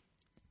ACC,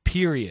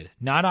 period.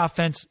 Not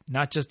offense,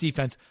 not just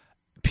defense,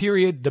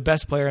 period, the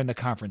best player in the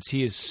conference.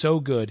 He is so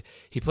good.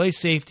 He plays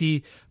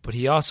safety, but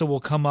he also will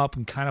come up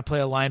and kind of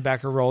play a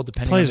linebacker role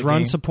depending on the game. Plays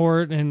run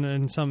support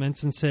in some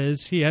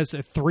instances. He has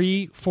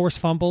 3 forced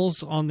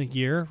fumbles on the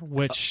year,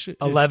 which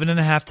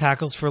 11.5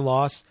 tackles for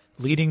loss,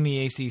 leading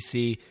the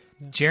ACC.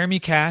 Jeremy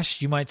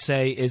Cash, you might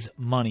say, is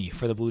money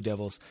for the Blue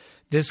Devils.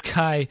 This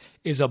guy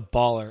is a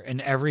baller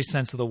in every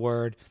sense of the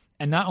word.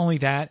 And not only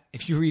that,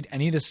 if you read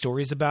any of the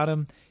stories about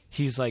him,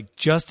 he's like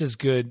just as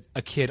good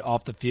a kid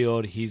off the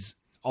field. He's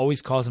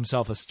always calls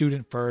himself a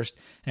student first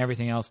and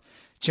everything else.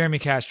 Jeremy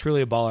Cash,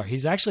 truly a baller.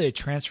 He's actually a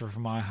transfer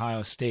from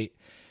Ohio State.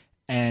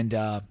 And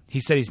he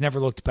said he's never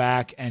looked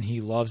back, and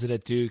he loves it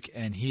at Duke,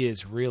 and he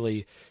is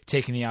really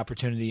taking the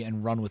opportunity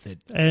and run with it.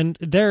 And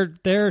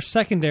their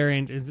secondary,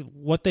 and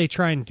what they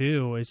try and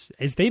do is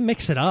they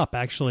mix it up,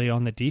 actually,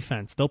 on the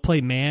defense. They'll play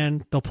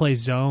man, they'll play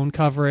zone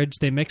coverage.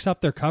 They mix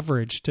up their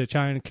coverage to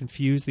try and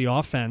confuse the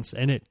offense,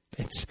 and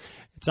it's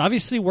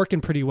obviously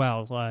working pretty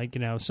well,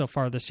 so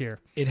far this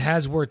year. It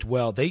has worked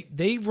well.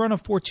 They run a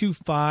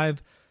 4-2-5,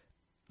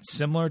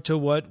 similar to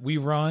what we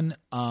run,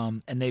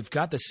 and they've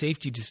got the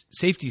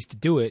safeties to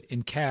do it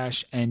in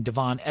Cash and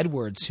Devon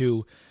Edwards,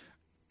 who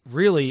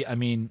really, I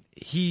mean,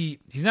 he's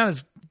not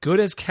as good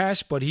as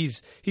Cash, but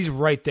he's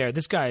right there.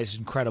 This guy is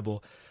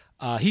incredible.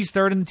 He's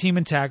third in the team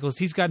in tackles.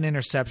 He's got an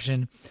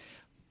interception,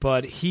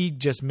 but he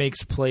just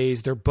makes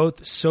plays. They're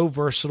both so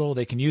versatile.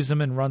 They can use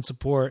them in run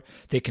support.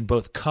 They can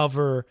both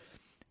cover,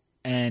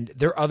 and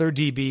their other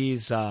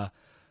DBs,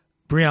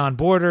 Breon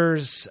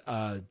Borders,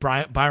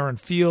 Byron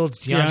Fields,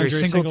 DeAndre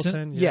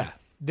Singleton. Yeah.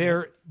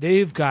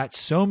 They've got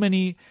so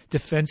many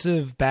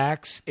defensive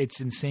backs.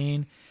 It's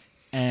insane.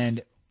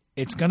 And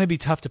it's going to be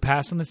tough to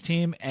pass on this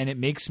team. And it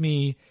makes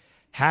me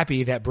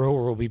happy that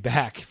Brewer will be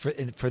back for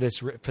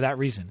that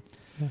reason.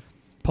 Yeah.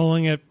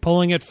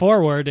 Pulling it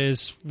forward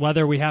is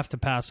whether we have to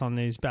pass on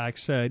these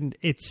backs.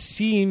 It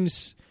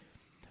seems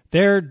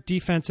their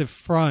defensive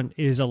front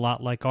is a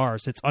lot like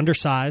ours. It's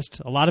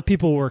undersized. A lot of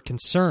people were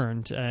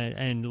concerned,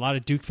 and a lot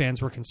of Duke fans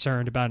were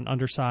concerned about an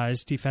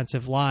undersized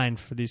defensive line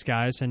for these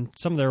guys, and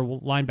some of their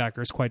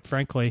linebackers, quite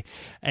frankly.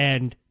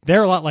 And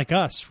they're a lot like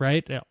us,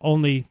 right?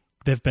 Only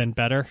they've been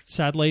better,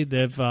 sadly.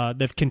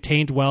 They've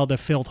contained well. They've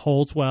filled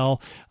holes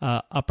well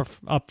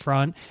up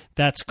front.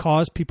 That's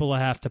caused people to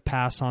have to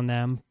pass on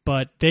them.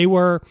 But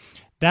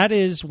that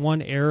is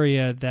one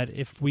area that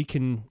if we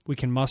can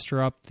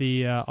muster up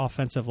the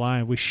offensive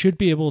line, we should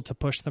be able to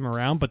push them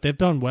around. But they've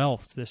done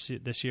well this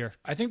year.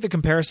 I think the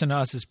comparison to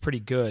us is pretty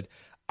good.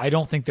 I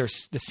don't think the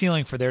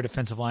ceiling for their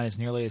defensive line is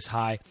nearly as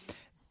high.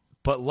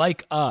 But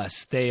like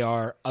us, they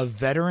are a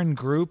veteran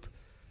group,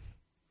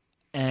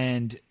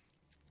 and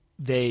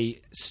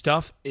they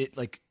stuff it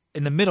like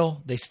in the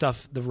middle. They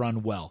stuff the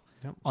run well.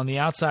 Yep. On the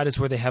outside is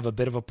where they have a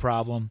bit of a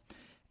problem,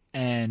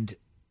 and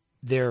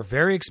they're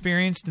very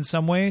experienced in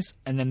some ways,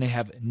 and then they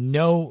have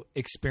no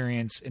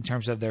experience in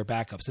terms of their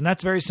backups. And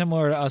that's very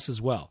similar to us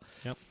as well.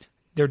 Yep.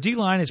 Their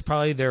D-line is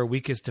probably their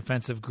weakest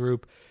defensive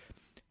group.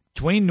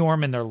 Dwayne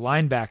Norman, their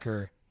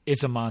linebacker,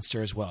 is a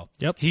monster as well.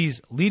 Yep.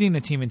 He's leading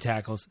the team in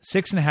tackles,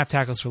 6.5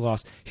 tackles for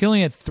loss. He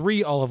only had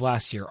 3 all of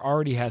last year,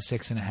 already has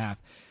 6.5.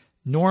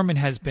 Norman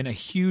has been a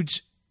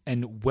huge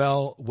and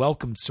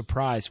welcomed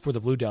surprise for the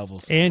Blue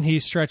Devils. And he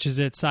stretches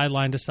it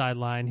sideline to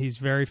sideline. He's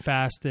very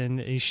fast and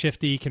he's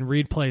shifty. He can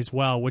read plays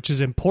well, which is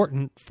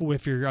important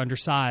if you're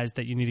undersized,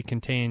 that you need to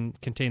contain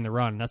the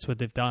run. That's what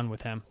they've done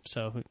with him.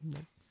 So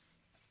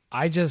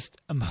I just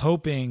am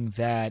hoping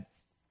that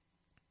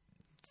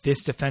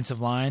this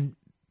defensive line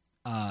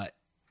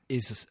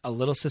is a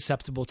little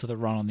susceptible to the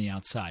run on the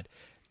outside.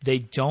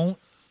 They're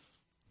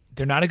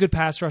not a good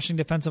pass rushing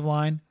defensive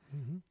line.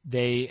 Mm-hmm.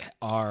 They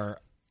are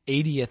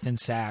 80th in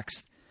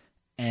sacks,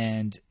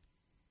 and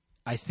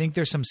I think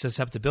there's some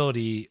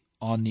susceptibility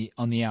on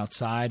the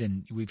outside,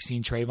 and we've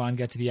seen Trayvon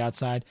get to the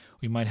outside.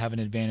 We might have an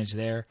advantage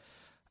there.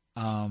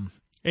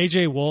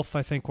 A.J. Wolf,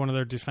 I think one of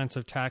their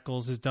defensive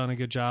tackles, has done a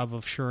good job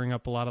of shoring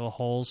up a lot of the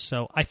holes,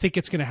 so I think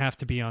it's going to have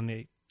to be on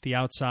the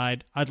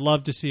outside. I'd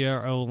love to see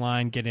our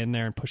O-line get in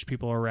there and push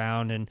people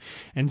around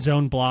and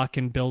zone block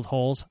and build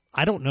holes.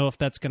 I don't know if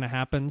that's going to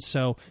happen,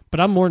 but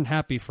I'm more than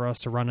happy for us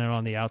to run it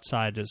on the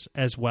outside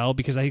as well,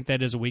 because I think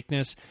that is a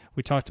weakness.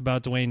 We talked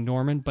about Dwayne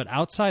Norman, but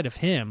outside of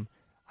him,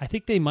 I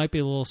think they might be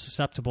a little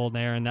susceptible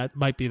there, and that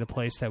might be the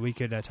place that we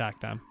could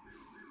attack them.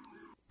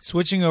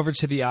 Switching over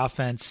to the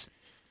offense,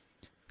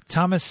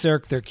 Thomas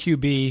Sirk, their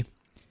QB,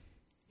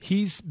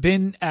 he's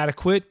been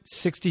adequate,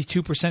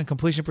 62%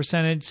 completion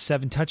percentage,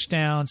 7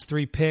 touchdowns,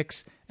 3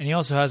 picks, and he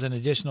also has an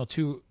additional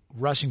 2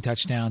 rushing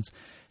touchdowns.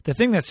 The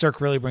thing that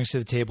Sirk really brings to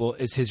the table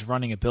is his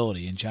running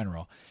ability in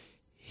general.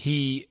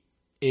 He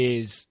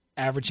is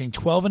averaging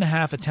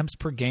 12.5 attempts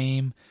per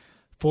game,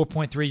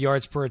 4.3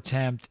 yards per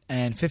attempt,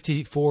 and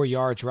 54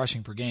 yards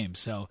rushing per game.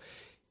 So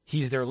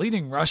he's their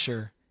leading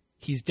rusher.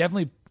 He's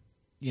definitely,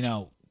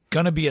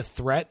 going to be a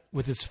threat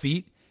with his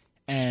feet,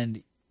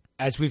 and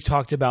as we've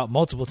talked about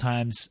multiple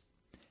times,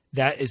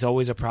 that is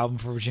always a problem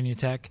for Virginia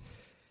Tech.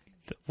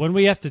 When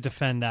we have to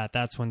defend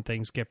that's when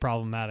things get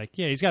problematic.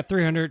 Yeah, he's got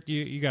 300.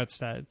 You got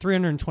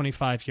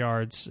 325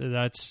 yards.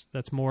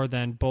 That's more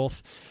than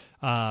both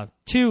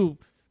 2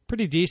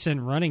 pretty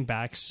decent running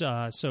backs.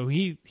 So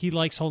he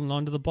likes holding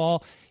on to the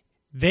ball.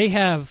 They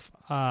have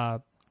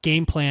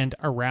game planned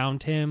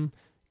around him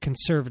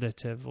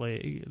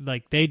conservatively.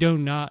 Like they do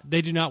not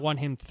want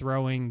him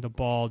throwing the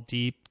ball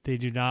deep. They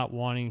do not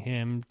wanting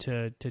him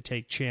to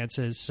take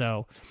chances.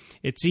 So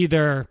it's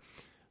either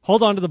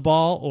hold on to the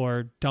ball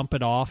or dump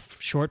it off.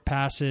 Short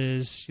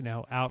passes,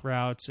 out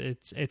routes.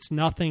 It's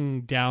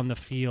nothing down the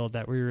field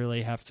that we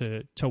really have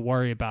to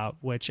worry about,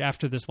 which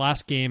after this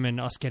last game and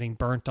us getting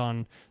burnt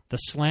on the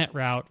slant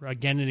route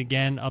again and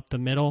again up the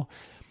middle,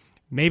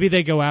 maybe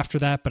they go after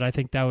that, but I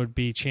think that would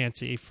be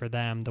chancy for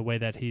them the way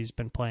that he's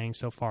been playing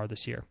so far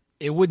this year.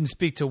 It wouldn't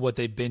speak to what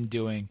they've been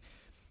doing.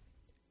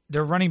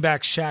 Their running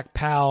backs, Shaq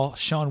Powell,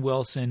 Sean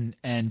Wilson,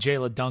 and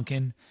Jayla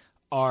Duncan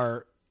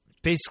are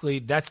basically,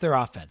 that's their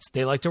offense.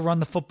 They like to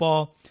run the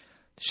football.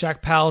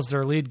 Shaq Powell's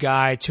their lead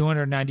guy,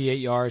 298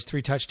 yards,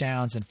 3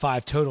 touchdowns, and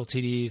 5 total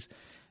TDs.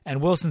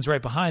 And Wilson's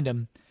right behind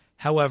him.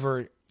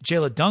 However,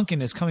 Jayla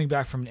Duncan is coming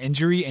back from an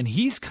injury, and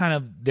he's kind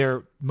of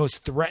their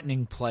most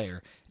threatening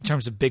player in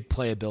terms of big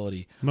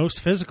playability. Most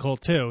physical,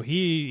 too.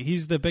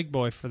 He's the big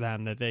boy for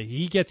them.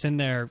 He gets in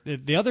there.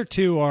 The other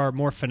 2 are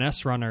more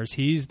finesse runners.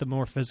 He's the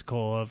more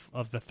physical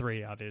of the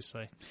 3,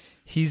 obviously.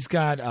 He's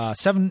got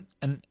 7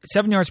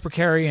 yards per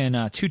carry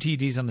and 2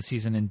 TDs on the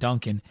season in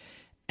Duncan.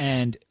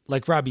 And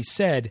like Robbie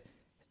said,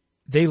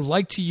 they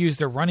like to use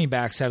their running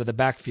backs out of the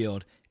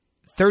backfield.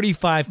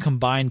 35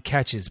 combined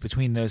catches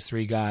between those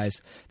 3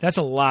 guys. That's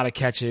a lot of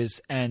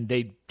catches, and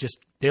they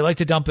like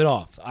to dump it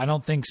off. I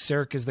don't think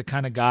Sirk is the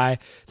kind of guy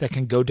that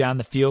can go down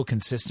the field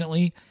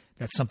consistently.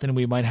 That's something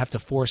we might have to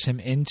force him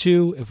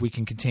into if we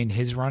can contain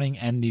his running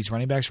and these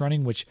running backs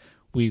running, which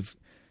we've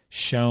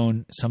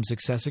shown some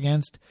success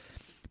against.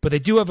 But they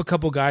do have a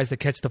couple guys that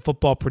catch the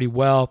football pretty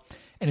well.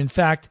 And in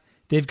fact,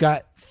 they've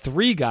got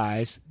 3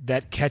 guys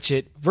that catch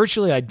it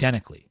virtually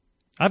identically.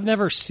 I've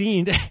never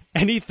seen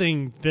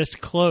anything this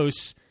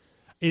close.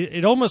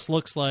 It almost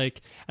looks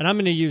like, and I'm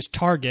going to use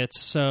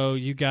targets. So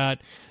you got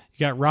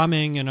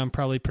Rahming, and I'm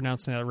probably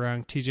pronouncing that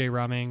wrong, TJ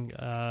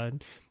Rahming.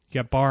 You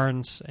got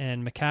Barnes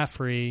and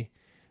McCaffrey,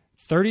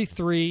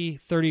 33,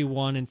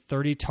 31, and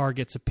 30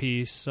 targets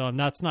apiece. So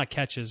that's not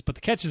catches, but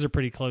the catches are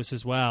pretty close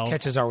as well.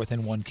 Catches are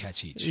within 1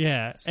 catch each.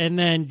 Yeah, and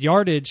then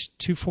yardage,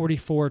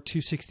 244,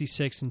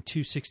 266, and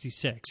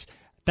 266.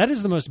 That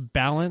is the most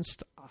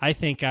balanced I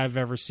think I've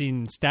ever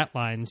seen stat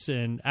lines,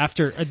 and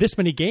after this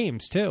many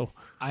games too.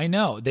 I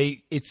know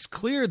it's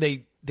clear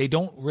they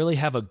don't really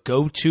have a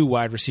go-to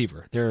wide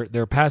receiver.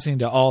 They're passing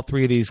to all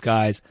 3 of these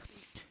guys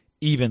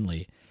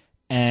evenly,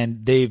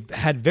 and they've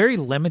had very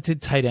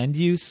limited tight end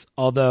use.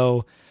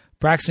 Although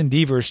Braxton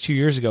Devers 2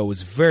 years ago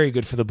was very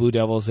good for the Blue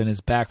Devils and is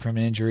back from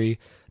an injury,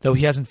 though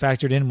he hasn't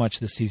factored in much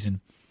this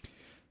season.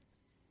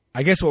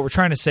 I guess what we're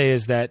trying to say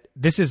is that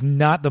this is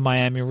not the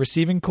Miami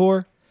receiving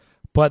core,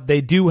 but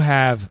they do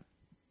have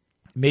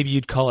maybe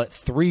you'd call it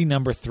 3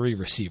 number 3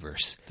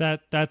 receivers.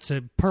 That's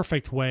a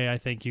perfect way I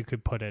think you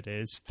could put it.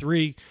 Is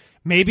 3.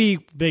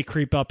 Maybe they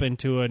creep up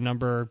into a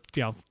number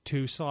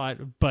 2 slot,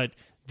 but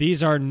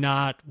these are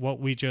not what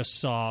we just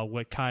saw.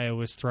 What Kaya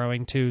was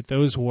throwing to.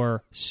 Those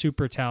were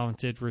super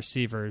talented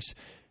receivers.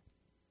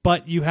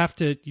 But you got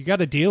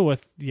to deal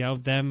with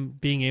them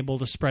being able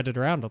to spread it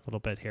around a little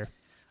bit here,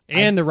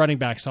 and the running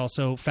backs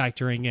also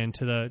factoring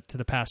into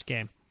the pass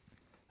game.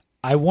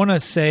 I want to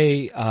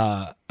say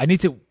we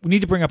need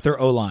to bring up their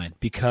O-line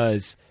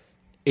because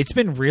it's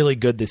been really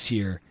good this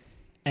year,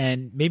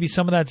 and maybe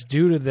some of that's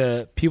due to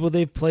the people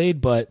they've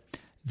played, but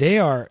they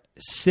are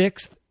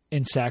 6th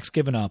in sacks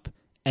given up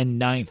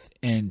and 9th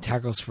in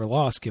tackles for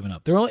loss given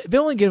up. They've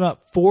only given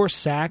up 4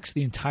 sacks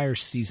the entire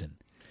season.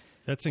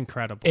 That's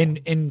incredible.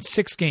 In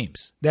 6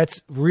 games.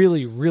 That's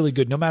really, really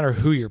good, no matter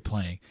who you're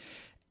playing.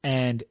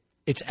 And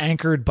it's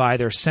anchored by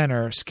their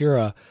center,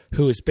 Skira,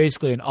 who is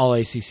basically an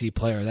all-ACC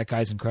player. That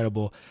guy's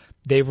incredible.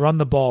 They run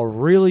the ball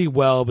really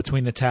well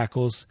between the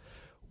tackles,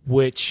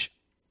 which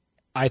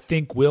I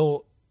think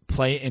will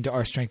play into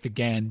our strength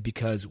again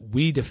because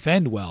we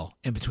defend well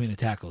in between the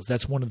tackles.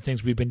 That's one of the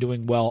things we've been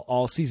doing well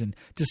all season.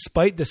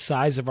 Despite the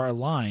size of our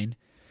line,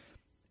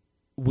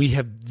 we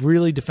have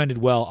really defended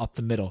well up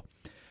the middle.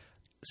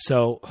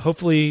 So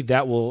hopefully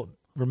that will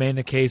remain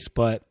the case,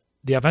 but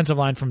the offensive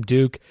line from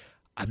Duke,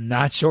 I'm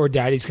not sure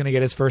Daddy's going to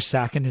get his first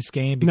sack in this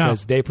game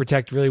because they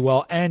protect really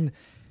well, and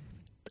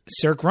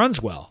Cirque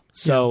runs well.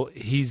 So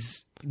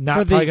he's not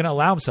probably going to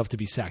allow himself to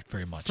be sacked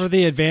very much. For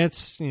the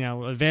advanced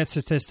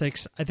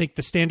statistics, I think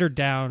the standard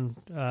down,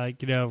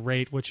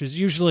 rate, which is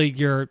usually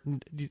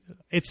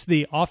it's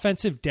the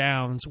offensive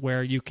downs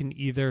where you can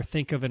either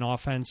think of an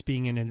offense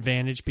being an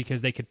advantage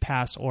because they could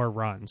pass or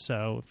run.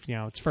 So,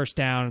 it's first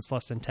down, it's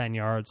less than 10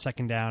 yards.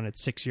 Second down,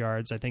 it's 6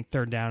 yards. I think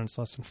third down, it's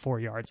less than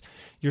 4 yards.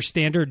 Your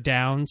standard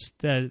downs,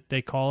 that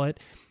they call it,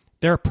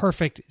 they're a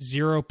perfect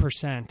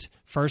 0%,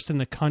 first in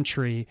the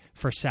country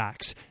for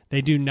sacks.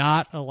 They do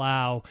not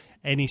allow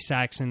any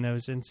sacks in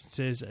those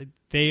instances.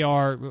 They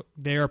are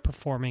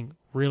performing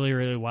really,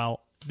 really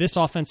well. This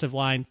offensive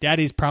line,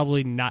 Daddy's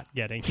probably not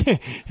getting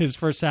his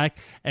first sack,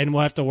 and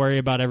we'll have to worry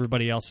about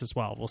everybody else as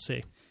well. We'll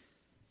see.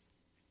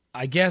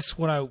 I guess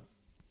I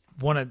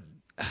want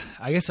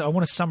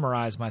to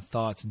summarize my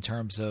thoughts in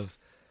terms of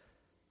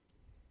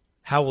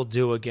how we'll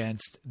do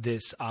against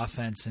this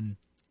offense, and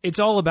it's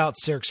all about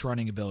Cirque's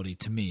running ability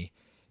to me.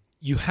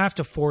 You have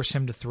to force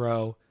him to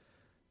throw.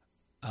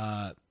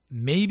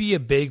 Maybe a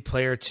big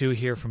play or two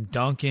here from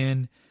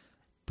Duncan,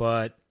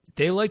 but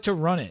they like to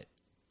run it.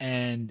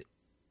 And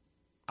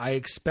I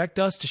expect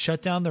us to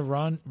shut down the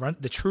run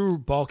the true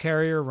ball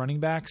carrier running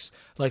backs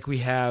like we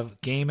have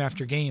game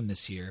after game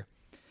this year.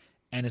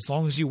 And as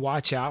long as you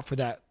watch out for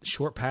that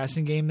short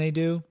passing game they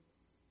do,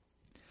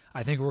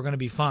 I think we're going to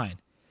be fine.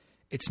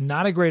 It's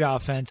not a great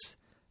offense.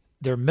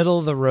 They're middle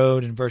of the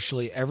road in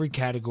virtually every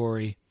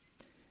category.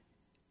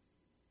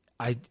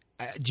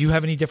 Do you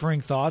have any differing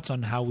thoughts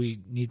on how we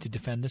need to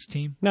defend this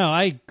team? No,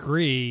 I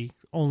agree.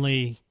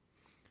 Only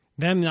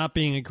them not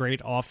being a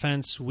great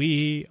offense,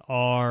 we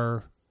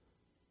are,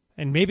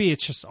 and maybe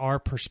it's just our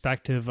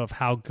perspective of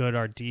how good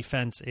our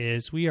defense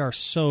is. We are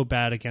so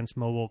bad against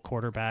mobile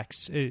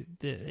quarterbacks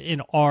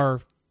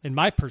in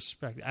my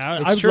perspective.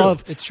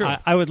 It's true.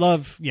 I would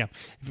love,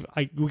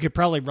 we could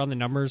probably run the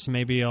numbers.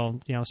 Maybe I'll,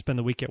 spend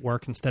the week at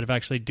work instead of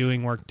actually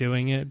doing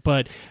it.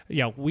 But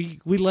we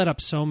let up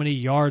so many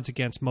yards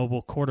against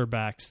mobile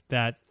quarterbacks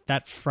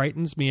that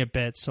frightens me a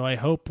bit. So I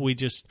hope we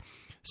just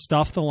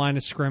stuff the line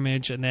of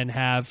scrimmage and then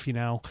have,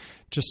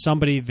 just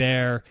somebody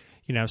there,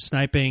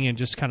 sniping and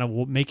just kind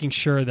of making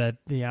sure that,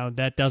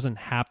 that doesn't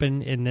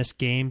happen in this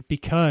game,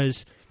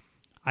 because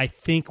I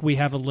think we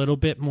have a little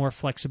bit more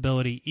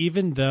flexibility,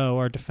 even though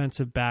our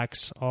defensive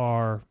backs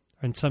are,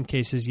 in some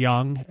cases,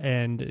 young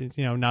and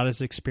not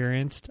as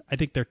experienced. I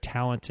think they're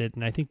talented,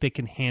 and I think they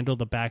can handle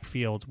the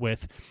backfield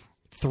with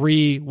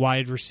 3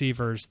 wide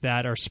receivers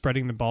that are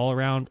spreading the ball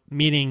around,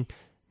 meaning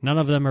none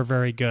of them are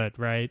very good,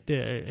 right,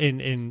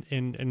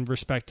 in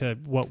respect to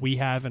what we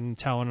have and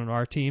talent on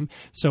our team.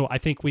 So I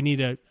think we need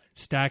to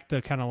stack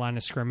the kind of line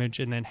of scrimmage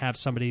and then have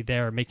somebody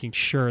there making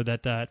sure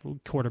that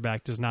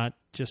quarterback does not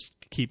just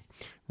keep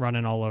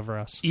running all over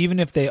us. Even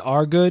if they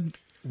are good,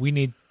 we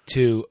need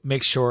to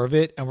make sure of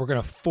it, and we're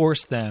going to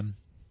force them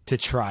to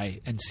try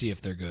and see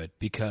if they're good,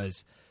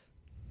 because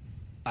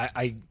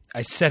I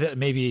said it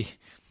maybe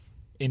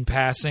in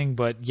passing,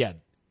 but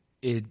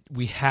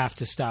we have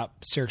to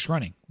stop Cirque's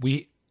running.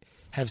 We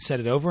have said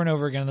it over and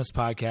over again in this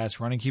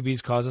podcast. Running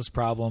QBs cause us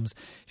problems.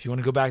 If you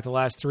want to go back the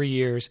last 3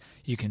 years,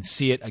 you can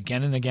see it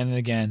again and again and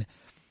again.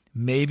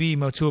 Maybe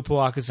Motua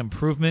Puaka's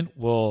improvement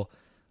will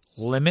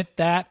limit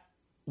that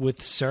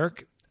with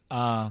Cirque,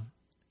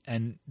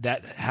 and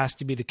that has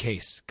to be the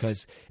case,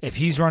 because if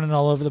he's running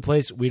all over the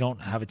place, we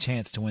don't have a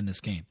chance to win this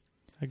game.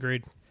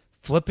 Agreed.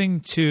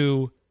 Flipping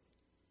to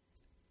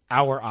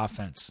our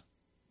offense.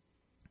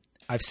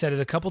 I've said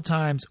it a couple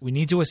times. We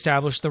need to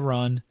establish the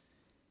run.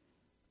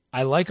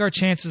 I like our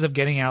chances of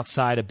getting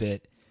outside a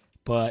bit,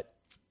 but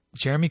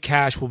Jeremy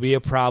Cash will be a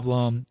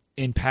problem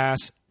in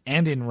pass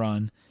and in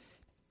run.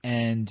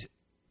 And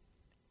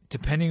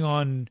depending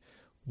on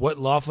what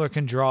Loeffler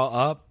can draw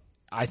up,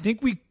 I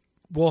think we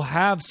will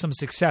have some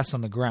success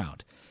on the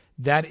ground.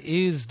 That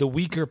is the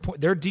weaker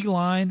point. Their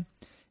D-line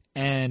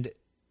and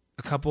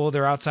a couple of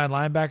their outside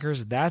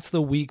linebackers, that's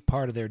the weak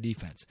part of their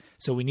defense.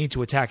 So we need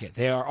to attack it.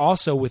 They are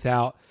also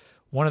without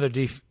one of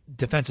their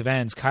defensive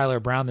ends,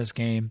 Kyler Brown, this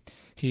game.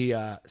 He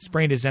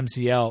sprained his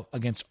MCL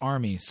against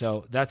Army,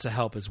 so that's a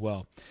help as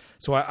well.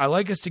 So I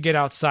like us to get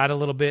outside a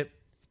little bit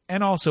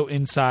and also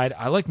inside.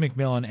 I like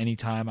McMillan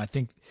anytime. I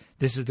think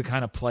this is the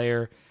kind of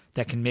player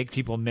that can make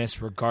people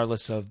miss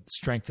regardless of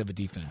strength of a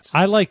defense.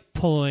 I like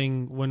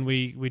pulling, when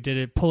we did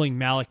it, pulling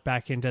Malik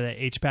back into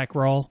the H-back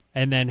role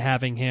and then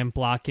having him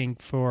blocking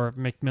for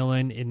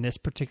McMillan in this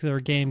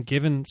particular game,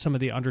 given some of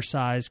the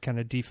undersized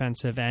kind of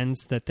defensive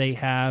ends that they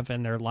have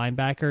and their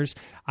linebackers.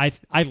 I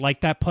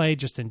like that play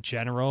just in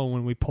general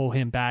when we pull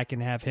him back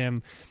and have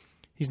him.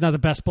 He's not the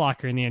best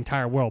blocker in the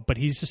entire world, but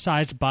he's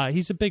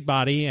he's a big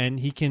body and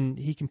he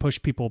can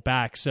push people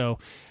back. So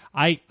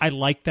I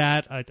like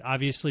that.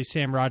 Obviously,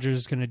 Sam Rogers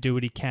is going to do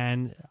what he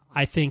can.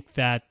 I think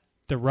that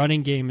the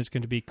running game is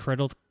going to be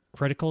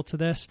critical to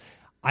this.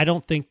 I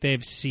don't think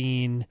they've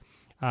seen,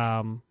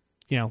 the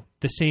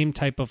same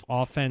type of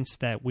offense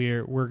that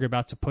we're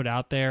about to put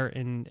out there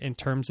in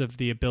terms of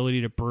the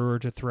ability to Brewer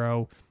to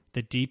throw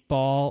the deep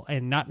ball,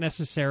 and not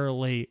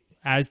necessarily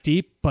as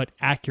deep, but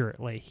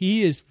accurately.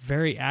 He is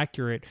very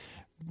accurate,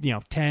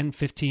 10,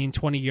 15,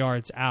 20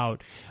 yards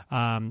out,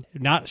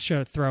 not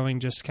throwing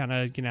just kind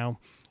of,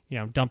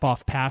 dump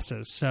off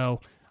passes.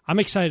 So I'm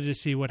excited to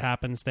see what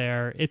happens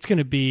there. It's going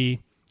to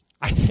be,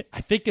 I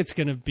think it's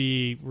going to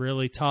be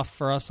really tough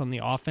for us on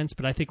the offense,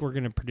 but I think we're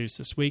going to produce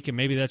this week, and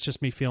maybe that's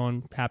just me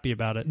feeling happy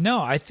about it.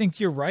 No, I think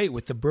you're right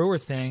with the Brewer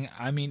thing.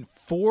 I mean,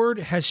 Ford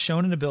has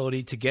shown an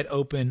ability to get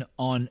open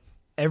on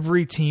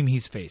every team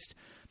he's faced.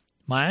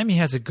 Miami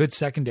has a good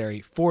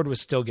secondary. Ford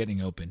was still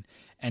getting open,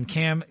 and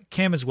Cam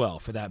as well,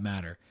 for that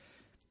matter.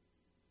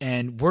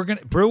 And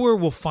Brewer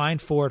will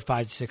find Ford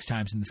 5 to 6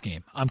 times in this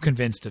game. I'm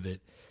convinced of it.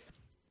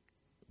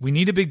 We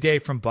need a big day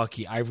from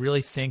Bucky. I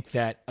really think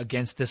that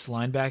against this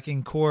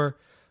linebacking core,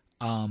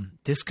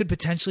 this could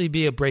potentially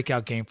be a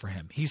breakout game for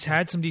him. He's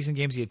had some decent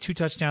games. He had 2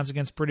 touchdowns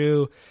against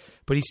Purdue,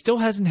 but he still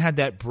hasn't had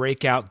that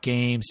breakout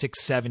game,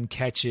 6-7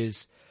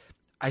 catches.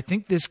 I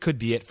think this could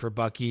be it for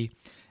Bucky.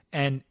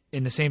 And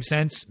in the same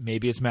sense,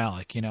 maybe it's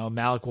Malik.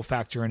 Malik will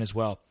factor in as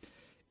well.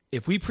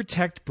 If we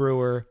protect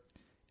Brewer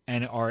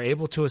and are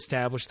able to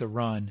establish the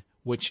run,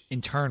 which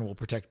in turn will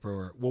protect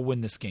Brewer, we'll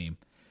win this game.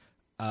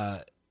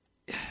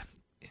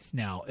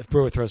 Now, if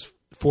Brewer throws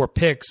 4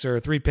 picks or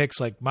 3 picks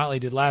like Motley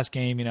did last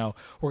game, we're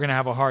going to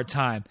have a hard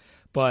time.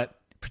 But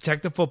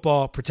protect the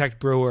football, protect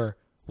Brewer,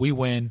 we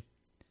win.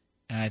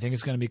 And I think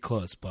it's going to be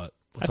close. But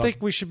I think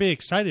we should be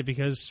excited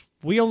because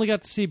we only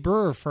got to see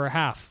Brewer for a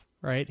half,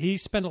 right? He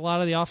spent a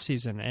lot of the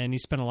offseason, and he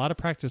spent a lot of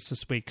practice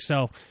this week.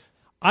 So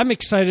I'm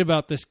excited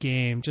about this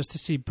game just to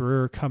see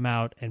Brewer come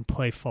out and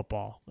play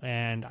football.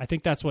 And I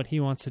think that's what he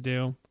wants to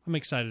do. I'm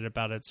excited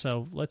about it.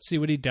 So let's see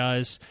what he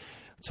does.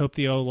 Let's hope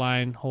the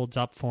O-line holds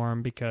up for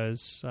him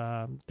because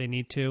they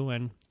need to,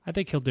 and I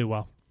think he'll do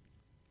well.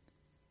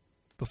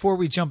 Before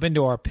we jump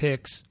into our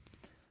picks,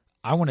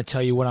 I want to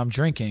tell you what I'm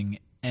drinking.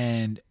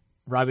 And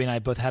Robbie and I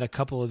both had a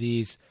couple of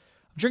these.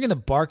 I'm drinking the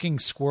Barking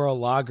Squirrel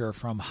Lager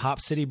from Hop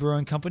City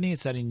Brewing Company.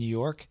 It's out in New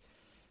York.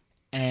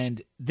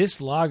 And this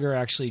lager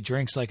actually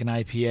drinks like an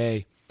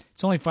IPA.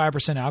 It's only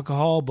 5%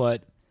 alcohol,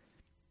 but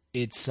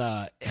it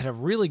had a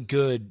really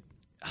good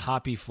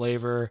hoppy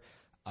flavor,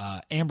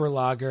 amber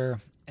lager,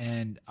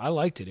 and I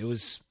liked it.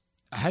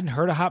 I hadn't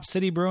heard of Hop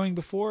City Brewing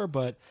before,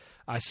 but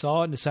I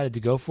saw it and decided to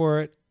go for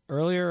it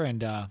earlier,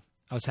 and I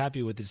was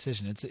happy with the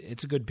decision.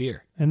 It's a good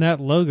beer. And that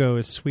logo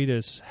is sweet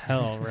as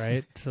hell,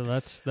 right? So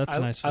that's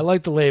nice. I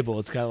like the label.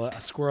 It's got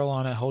a squirrel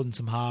on it holding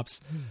some hops.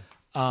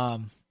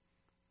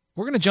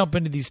 We're going to jump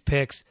into these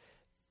picks.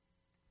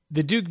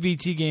 The Duke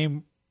VT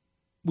game,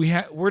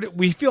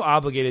 we feel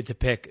obligated to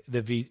pick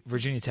the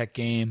Virginia Tech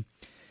game,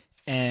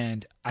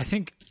 and I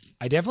think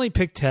I definitely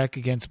picked Tech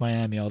against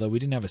Miami, although we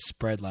didn't have a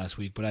spread last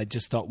week, but I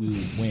just thought we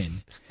would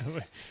win.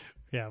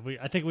 Yeah,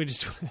 I think we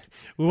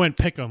went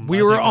pick 'em.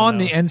 We were on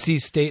the NC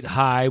State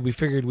high. We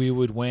figured we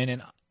would win,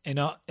 and in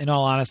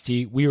all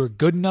honesty, we were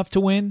good enough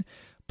to win,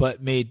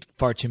 but made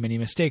far too many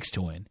mistakes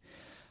to win.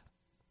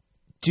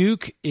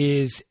 Duke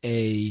is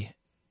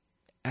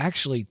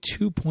actually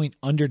 2-point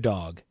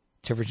underdog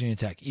to Virginia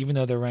Tech, even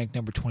though they're ranked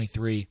number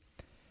 23.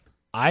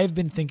 I've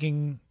been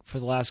thinking for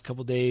the last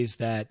couple days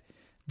that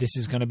this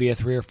is going to be a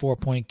 3 or 4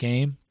 point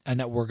game and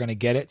that we're going to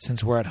get it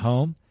since we're at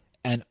home.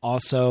 And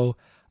also,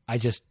 I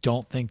just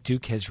don't think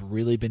Duke has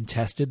really been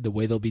tested the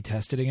way they'll be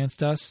tested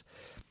against us.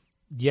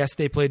 Yes,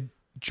 they played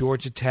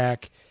Georgia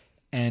Tech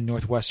and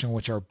Northwestern,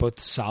 which are both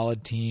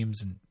solid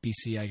teams, and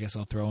BC, I guess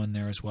I'll throw in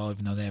there as well,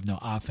 even though they have no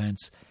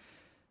offense.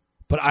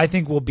 But I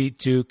think we'll beat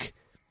Duke.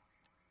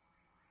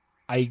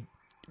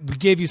 We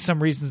gave you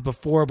some reasons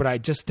before, but I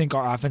just think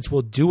our offense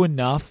will do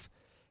enough,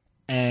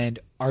 and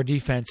our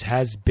defense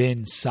has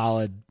been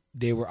solid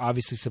they were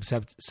obviously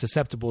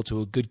susceptible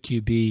to a good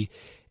QB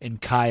in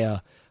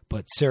Kaya,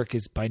 but Sark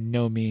is by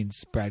no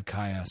means Brad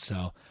Kaya.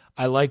 So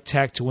I like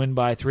Tech to win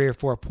by 3 or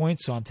 4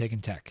 points, so I'm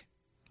taking Tech.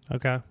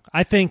 Okay.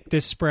 I think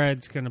this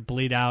spread's going to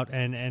bleed out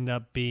and end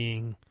up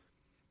being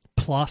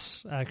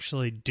plus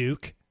actually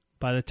Duke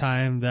by the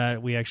time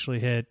that we actually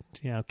hit,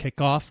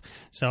 kickoff.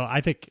 So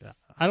I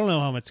don't know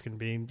how much it's going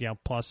to be,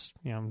 plus,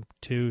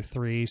 2,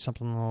 3,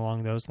 something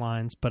along those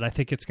lines, but I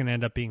think it's going to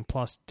end up being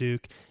plus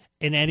Duke.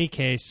 In any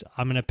case,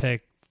 I'm going to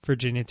pick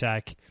Virginia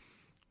Tech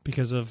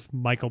because of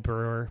Michael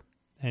Brewer,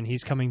 and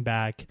he's coming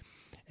back,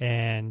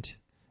 and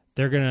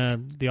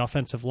the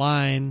offensive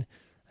line,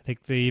 I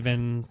think they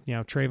even,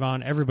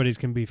 Trayvon, everybody's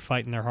going to be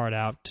fighting their heart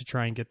out to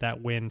try and get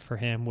that win for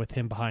him with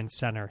him behind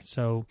center.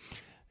 So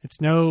it's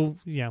I'm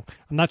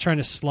not trying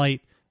to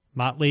slight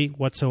Motley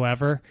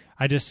whatsoever.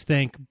 I just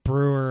think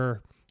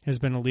Brewer has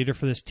been a leader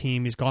for this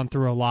team. He's gone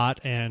through a lot,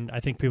 and I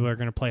think people are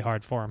going to play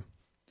hard for him.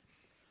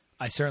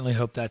 I certainly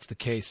hope that's the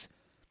case.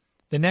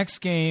 The next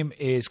game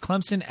is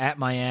Clemson at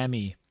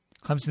Miami.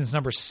 Clemson's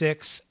number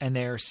 6, and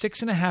they're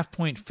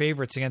 6.5-point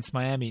favorites against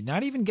Miami,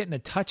 not even getting a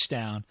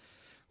touchdown,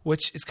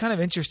 which is kind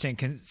of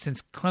interesting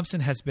since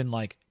Clemson has been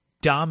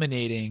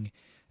dominating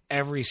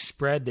every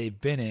spread they've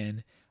been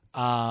in.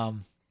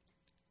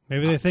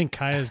 Maybe they think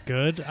Kaya's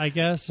good, I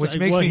guess.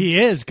 He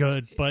is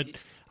good, but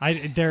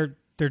their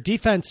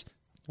defense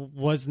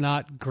was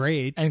not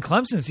great. And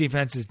Clemson's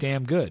defense is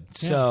damn good.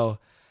 Yeah. So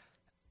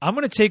I'm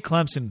going to take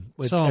Clemson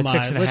at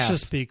 6.5. Let's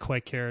just be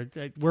quick here.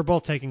 We're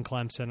both taking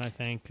Clemson, I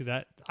think.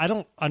 That I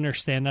don't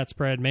understand that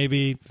spread.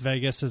 Maybe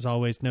Vegas, as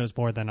always, knows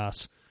more than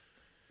us.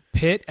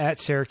 Pitt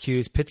at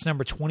Syracuse. Pitt's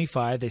number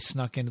 25. They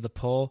snuck into the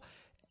poll.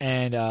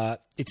 And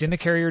it's in the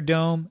Carrier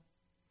Dome.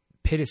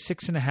 Pitt is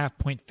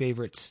 6.5-point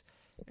favorites.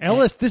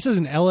 This is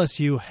an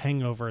LSU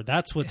hangover.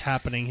 That's what's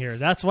happening here.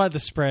 That's why the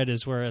spread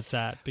is where it's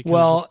at.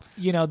 Because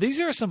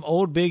these are some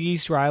old Big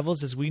East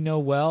rivals, as we know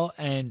well,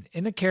 and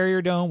in the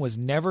Carrier Dome was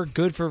never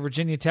good for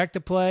Virginia Tech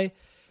to play.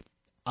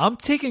 I'm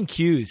taking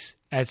Q's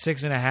at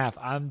 6.5.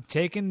 I'm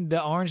taking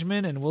the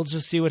Orangemen, and we'll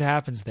just see what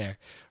happens there.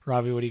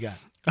 Robbie, what do you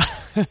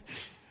got?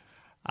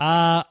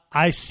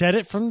 I said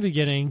it from the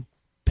beginning.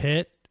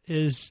 Pitt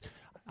is.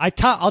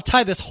 I'll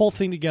tie this whole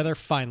thing together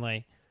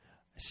finally.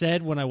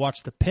 Said when I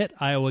watched the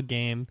Pitt-Iowa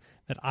game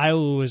that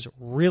Iowa was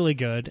really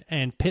good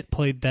and Pitt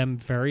played them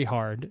very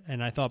hard,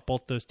 and I thought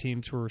both those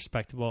teams were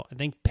respectable. I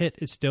think Pitt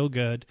is still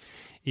good,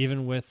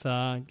 even with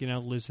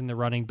losing the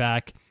running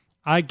back.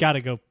 I got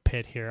to go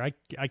Pitt here.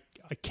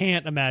 I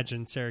can't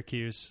imagine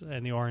Syracuse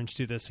and the Orange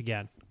do this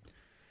again.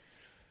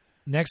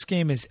 Next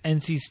game is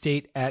NC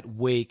State at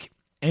Wake.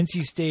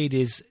 NC State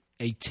is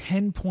a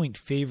 10-point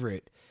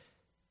favorite,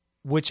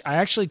 which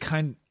I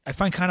find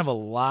kind of a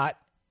lot.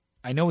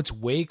 I know it's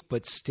Wake,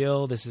 but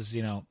still, this is,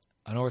 a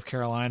North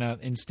Carolina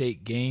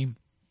in-state game.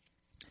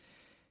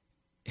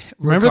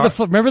 Remember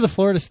the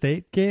Florida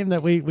State game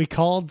that we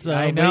called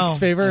Wake's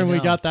favor, and we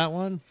got that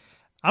one?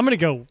 I'm gonna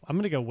go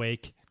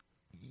Wake.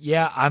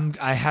 Yeah,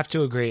 I have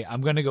to agree.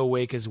 I'm gonna go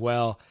Wake as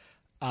well.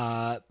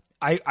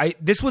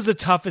 This was the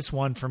toughest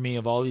one for me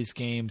of all these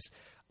games.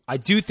 I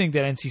do think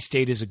that NC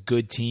State is a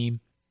good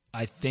team.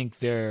 I think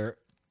they're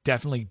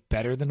definitely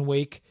better than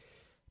Wake,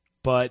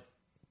 but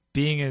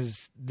being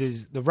as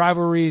the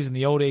rivalries and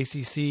the old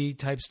ACC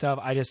type stuff,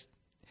 I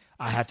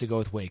have to go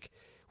with Wake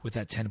with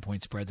that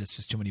 10-point spread. That's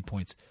just too many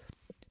points.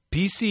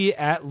 BC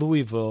at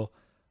Louisville.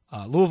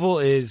 Louisville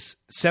is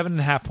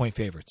 7.5-point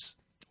favorites.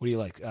 What do you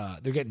like?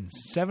 They're getting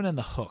 7 in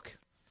the hook.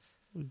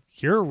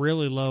 You're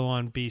really low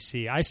on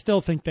BC. I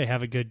still think they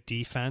have a good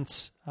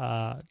defense.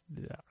 I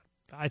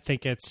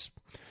think it's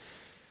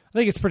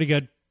pretty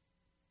good.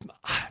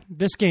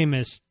 This game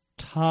is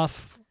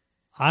tough.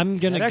 I'm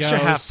going to go extra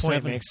half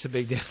 7. Point makes a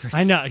big difference.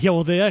 I know. Yeah,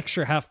 well, the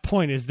extra half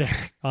point is there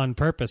on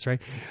purpose, right?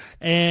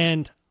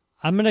 And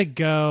I'm going to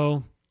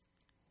go,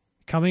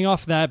 coming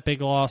off that big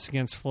loss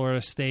against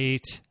Florida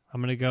State,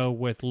 I'm going to go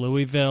with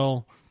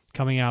Louisville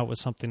coming out with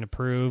something to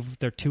prove.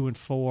 They're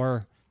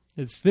 2-4.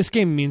 This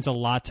game means a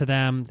lot to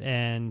them,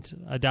 and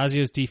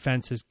Adazio's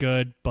defense is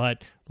good,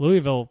 but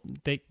Louisville,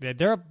 they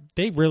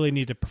really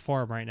need to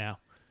perform right now.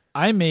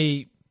 I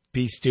may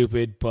be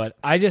stupid, but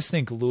I just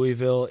think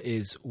Louisville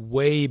is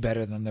way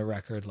better than the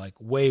record,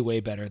 way,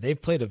 way better.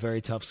 They've played a very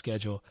tough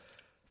schedule.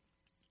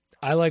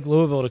 I like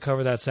Louisville to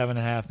cover that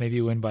 7.5, maybe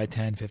win by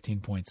 10,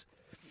 15 points.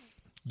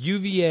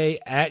 UVA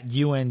at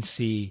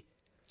UNC.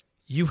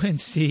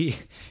 UNC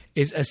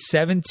is a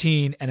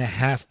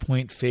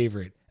 17.5-point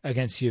favorite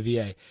against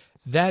UVA.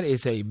 That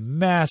is a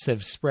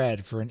massive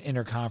spread for an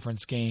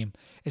interconference game,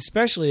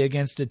 especially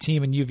against a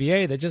team in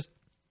UVA that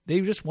they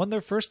just won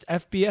their first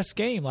FBS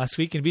game last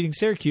week and beating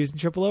Syracuse in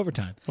triple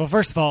overtime. Well,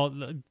 first of all,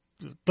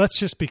 let's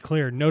just be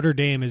clear. Notre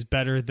Dame is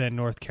better than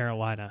North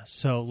Carolina.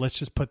 So let's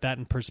just put that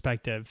in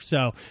perspective.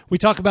 So we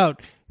talk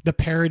about the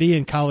parity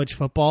in college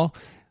football.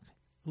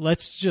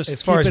 Let's just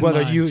as far as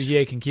whether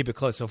UVA can keep it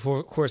close. So, of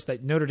course,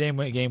 that Notre Dame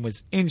game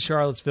was in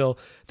Charlottesville.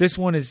 This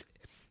one is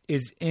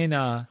in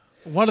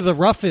one of the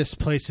roughest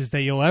places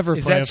that you'll ever play.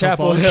 Is that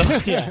Chapel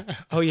Hill? Yeah.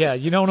 Oh, yeah.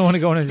 You don't want to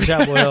go into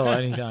Chapel Hill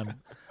anytime.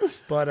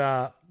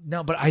 But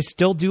no, but I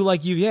still do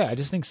like UVA. I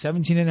just think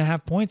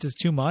 17.5 points is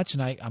too much,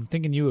 and I'm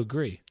thinking you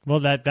agree.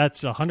 Well,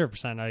 that's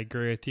 100%. I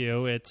agree with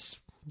you. It's,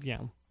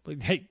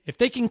 hey, if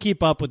they can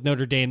keep up with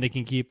Notre Dame, they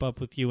can keep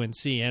up with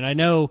UNC. And I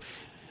know,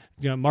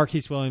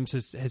 Marquise Williams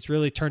has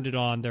really turned it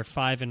on. They're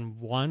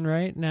 5-1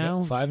 right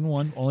now. Yep,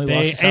 5-1. Only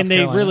lost to South and they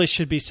Carolina. really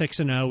should be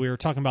 6-0. We were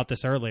talking about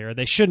this earlier.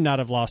 They should not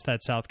have lost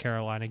that South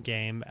Carolina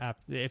game.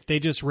 If they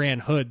just ran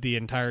Hood the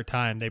entire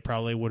time, they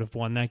probably would have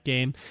won that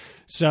game.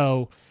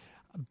 So,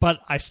 but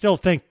I still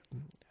think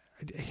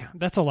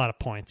that's a lot of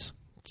points.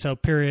 So,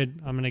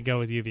 period. I'm going to go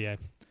with UVA.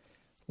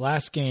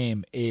 Last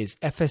game is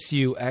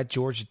FSU at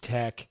Georgia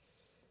Tech.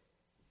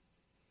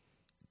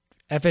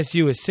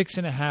 FSU is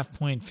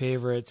 6.5-point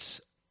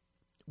favorites.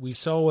 We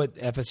saw what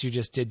FSU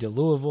just did to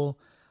Louisville.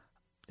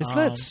 Isn't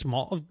that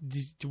small?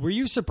 Were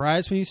you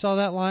surprised when you saw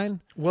that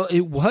line? Well,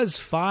 it was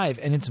 5,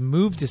 and it's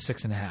moved to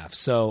 6.5.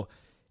 So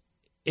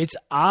it's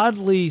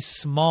oddly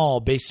small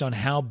based on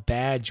how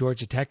bad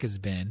Georgia Tech has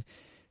been.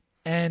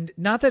 And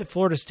not that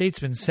Florida State's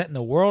been setting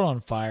the world on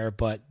fire,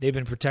 but they've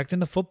been protecting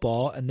the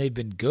football, and they've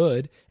been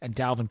good. And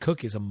Dalvin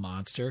Cook is a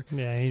monster.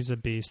 Yeah, he's a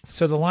beast.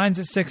 So the line's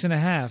at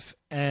 6.5,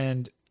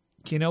 and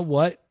you know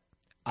what?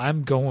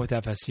 I'm going with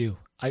FSU.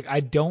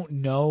 I don't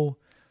know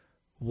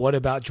what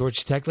about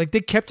Georgia Tech. Like, they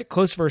kept it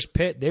close versus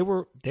Pitt. They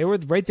were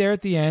right there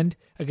at the end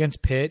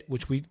against Pitt,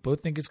 which we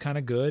both think is kind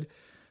of good.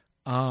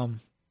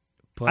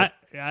 But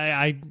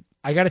I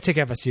got to take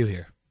FSU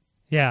here.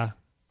 Yeah.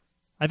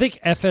 I think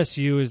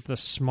FSU is the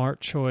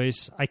smart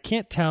choice. I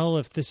can't tell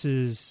if this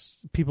is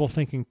people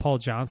thinking Paul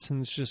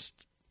Johnson's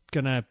just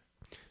going to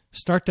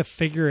start to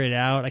figure it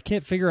out. I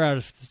can't figure out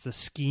if it's the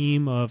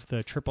scheme of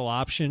the triple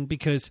option,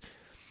 because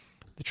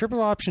the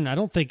triple option, I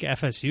don't think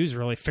FSU's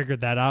really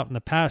figured that out in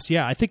the past.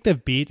 Yeah, I think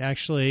they've beat,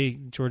 actually,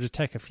 Georgia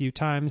Tech a few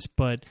times,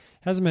 but it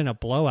hasn't been a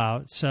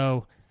blowout.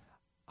 So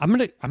I'm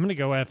gonna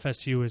go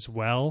FSU as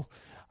well.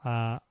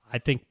 I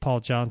think Paul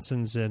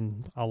Johnson's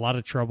in a lot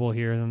of trouble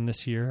here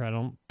this year. I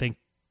don't think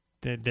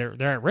that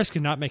they're at risk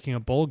of not making a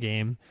bowl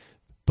game,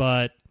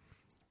 but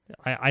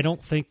I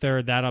don't think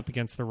they're that up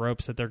against the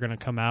ropes that they're going to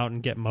come out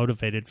and get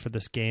motivated for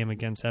this game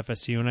against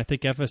FSU, and I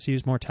think FSU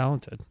is more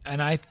talented.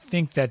 And I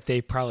think that they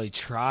probably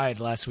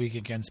tried last week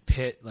against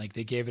Pitt. Like,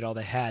 they gave it all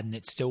they had, and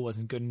it still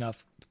wasn't good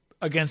enough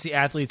against the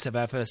athletes of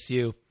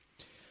FSU.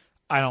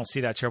 I don't see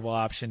that triple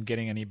option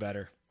getting any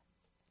better.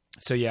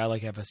 So, yeah, I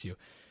like FSU.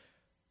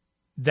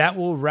 That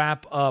will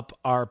wrap up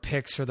our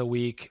picks for the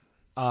week.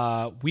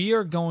 We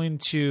are going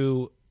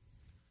to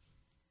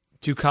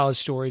do college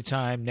story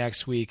time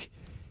next week,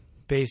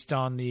 based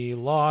on the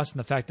loss and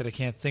the fact that I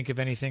can't think of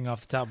anything off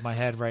the top of my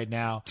head right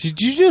now.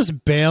 Did you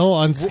just bail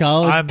on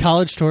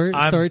college story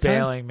time? I'm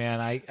bailing,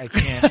 man. I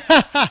can't.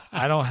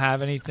 I don't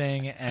have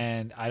anything,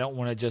 and I don't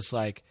want to just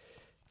like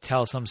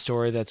tell some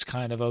story that's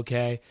kind of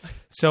okay.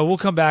 So we'll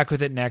come back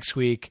with it next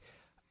week,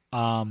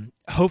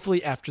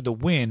 hopefully after the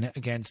win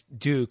against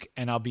Duke,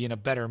 and I'll be in a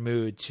better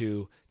mood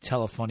to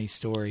tell a funny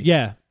story.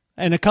 Yeah.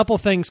 And a couple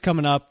things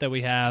coming up that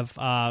we have.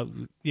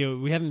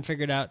 We haven't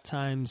figured out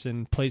times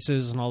and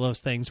places and all those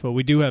things, but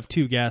we do have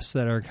 2 guests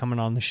that are coming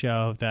on the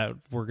show that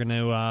we're going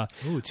to on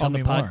the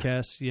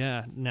podcast. More.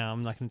 Yeah, no,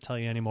 I'm not going to tell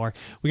you anymore.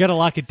 We got to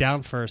lock it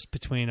down first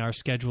between our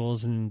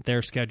schedules and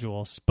their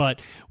schedules. But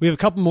we have a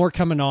couple more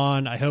coming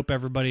on. I hope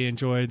everybody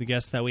enjoyed the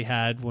guests that we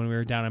had when we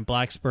were down in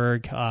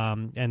Blacksburg,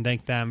 and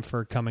thank them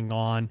for coming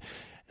on.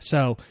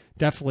 So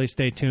definitely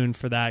stay tuned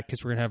for that,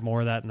 because we're going to have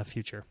more of that in the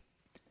future.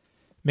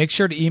 Make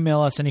sure to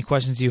email us any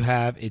questions you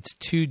have. It's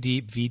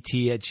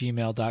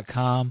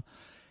 2deepvt@gmail.com.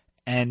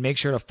 And make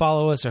sure to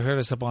follow us or hit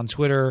us up on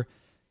Twitter.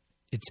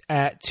 It's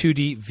at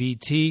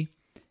 2deepvt.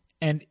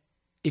 And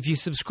if you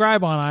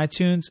subscribe on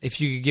iTunes, if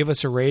you could give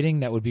us a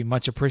rating, that would be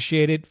much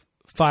appreciated.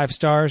 5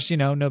 stars,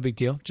 no big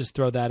deal. Just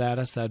throw that at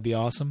us. That'd be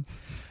awesome.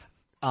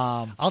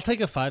 I'll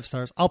take a 5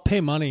 stars. I'll pay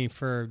money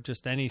for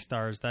just any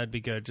stars. That'd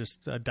be good.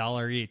 Just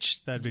 $1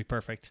 each. That'd be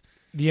perfect.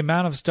 The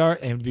amount of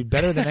it would be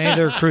better than any of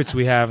the recruits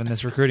we have in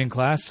this recruiting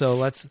class. So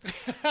let's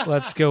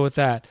go with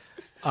that.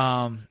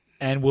 And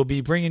we'll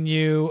be bringing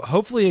you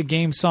hopefully a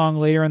game song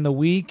later in the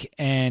week,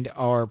 and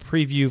our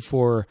preview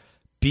for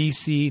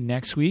BC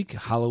next week,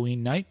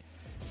 Halloween night.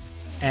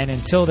 And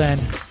until then,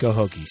 go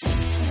Hokies.